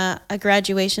planning a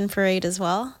graduation parade as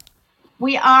well.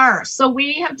 We are. So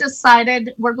we have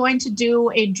decided we're going to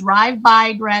do a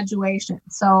drive-by graduation.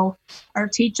 So our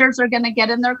teachers are going to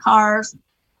get in their cars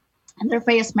and their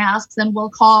face masks, and we'll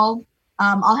call.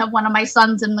 I'll have one of my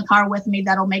sons in the car with me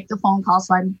that'll make the phone call,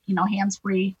 so I'm,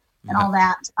 hands-free and all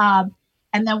that.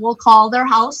 And then we'll call their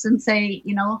house and say,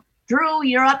 Drew,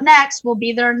 you're up next. We'll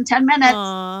be there in 10 minutes.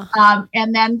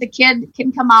 And then the kid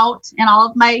can come out and all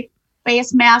of my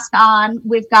face mask on.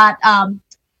 We've got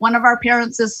one of our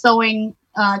parents is sewing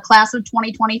class of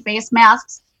 2020 face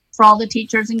masks for all the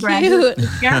teachers and graduates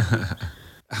this year.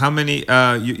 How many,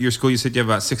 your school, you said you have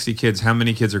about 60 kids. How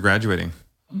many kids are graduating?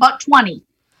 About 20.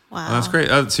 Wow. Oh, that's great.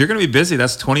 So you're going to be busy.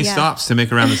 That's 20 stops to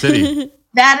make around the city.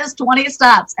 That is 20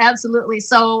 stops. Absolutely.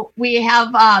 So we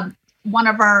have one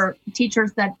of our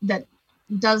teachers that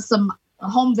does some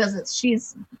home visits.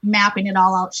 She's mapping it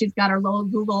all out. She's got her little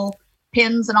Google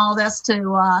pins and all this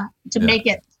to make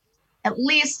it at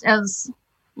least as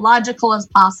logical as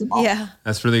possible. Yeah.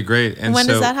 That's really great. And when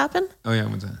does that happen? Oh, yeah.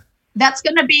 When's that? That's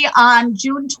going to be on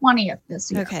June 20th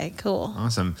this year. Okay, cool.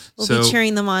 Awesome. We'll be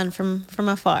cheering them on from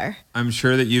afar. I'm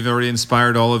sure that you've already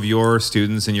inspired all of your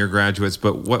students and your graduates,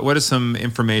 but what is some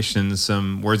information,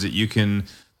 some words that you can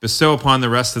bestow upon the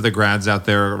rest of the grads out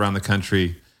there around the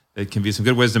country that can be some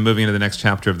good wisdom moving into the next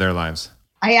chapter of their lives?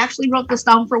 I actually wrote this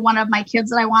down for one of my kids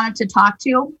that I wanted to talk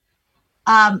to.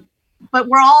 But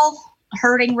we're all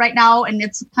hurting right now, and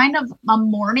it's kind of a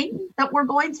mourning that we're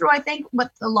going through, I think, with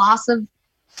the loss of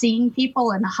seeing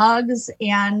people and hugs.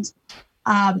 And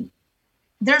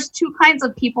there's two kinds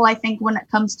of people, I think, when it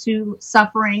comes to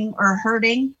suffering or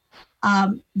hurting.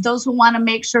 Those who want to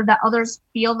make sure that others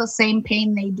feel the same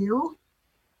pain they do,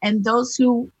 and those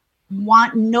who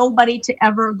want nobody to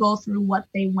ever go through what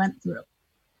they went through.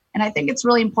 And I think it's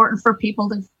really important for people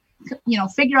to,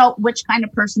 figure out which kind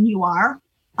of person you are.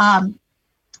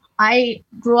 I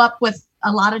grew up with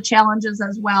a lot of challenges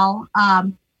as well.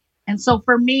 And so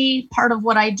for me, part of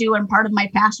what I do and part of my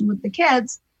passion with the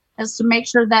kids is to make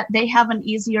sure that they have an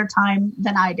easier time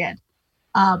than I did.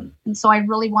 And so I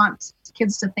really want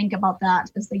kids to think about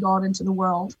that as they go out into the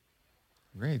world.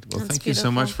 Great. Well, That's thank you so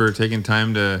beautiful. much for taking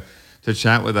time to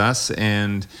chat with us.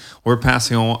 And we're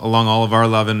passing along all of our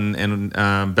love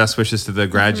and best wishes to the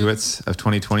graduates of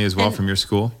 2020 as well from your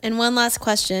school. And one last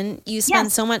question. You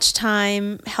spend so much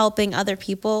time helping other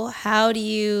people. How do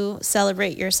you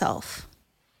celebrate yourself?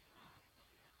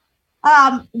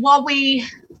 Well, we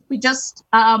just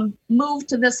moved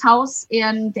to this house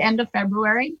in the end of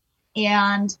February,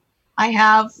 and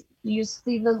you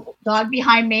see the dog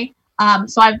behind me.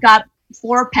 So I've got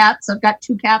 4 pets. I've got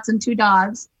 2 cats and 2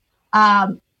 dogs.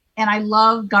 And I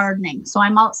love gardening. So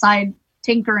I'm outside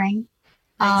tinkering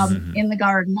in the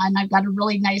garden, and I've got a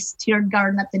really nice tiered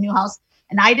garden at the new house.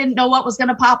 And I didn't know what was going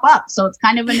to pop up. So it's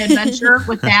kind of an adventure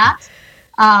with that.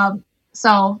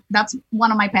 So that's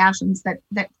one of my passions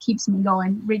that keeps me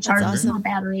going, recharging my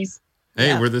batteries.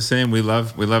 Hey, we're the same. We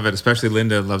love it. Especially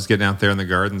Linda loves getting out there in the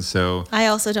garden. So I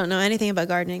also don't know anything about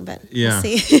gardening, but yeah.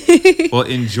 we'll see. Well,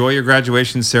 enjoy your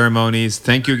graduation ceremonies.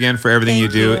 Thank you again for everything you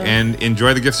do, and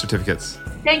enjoy the gift certificates.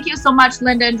 Thank you so much,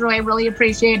 Linda and Joy. I really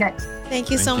appreciate it. Thank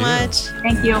you so you. much.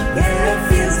 Thank you. Yeah, it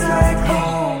feels like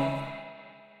home.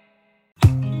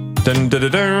 Dun, dun,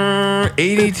 dun, dun.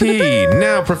 ADT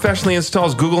now professionally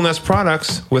installs Google Nest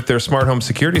products with their smart home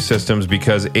security systems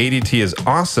because ADT is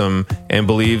awesome and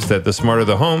believes that the smarter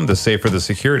the home, the safer the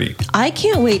security. I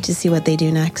can't wait to see what they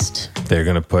do next. They're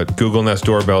going to put Google Nest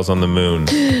doorbells on the moon.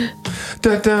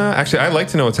 Da-da. Actually, I'd like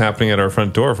to know what's happening at our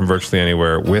front door from virtually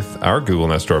anywhere with our Google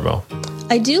Nest doorbell.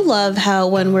 I do love how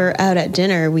when we're out at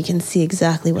dinner, we can see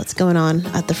exactly what's going on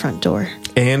at the front door.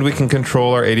 And we can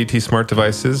control our ADT smart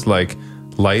devices like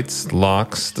lights,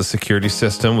 locks, the security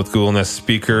system with Google Nest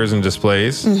speakers and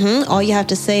displays. All you have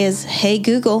to say is, "Hey,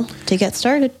 Google," to get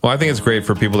started. Well, I think it's great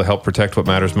for people to help protect what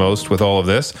matters most with all of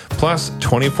this. Plus,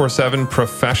 24/7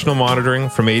 professional monitoring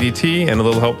from ADT and a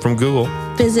little help from Google.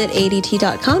 Visit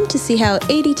ADT.com to see how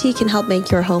ADT can help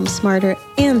make your home smarter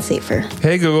and safer.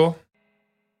 Hey, Google.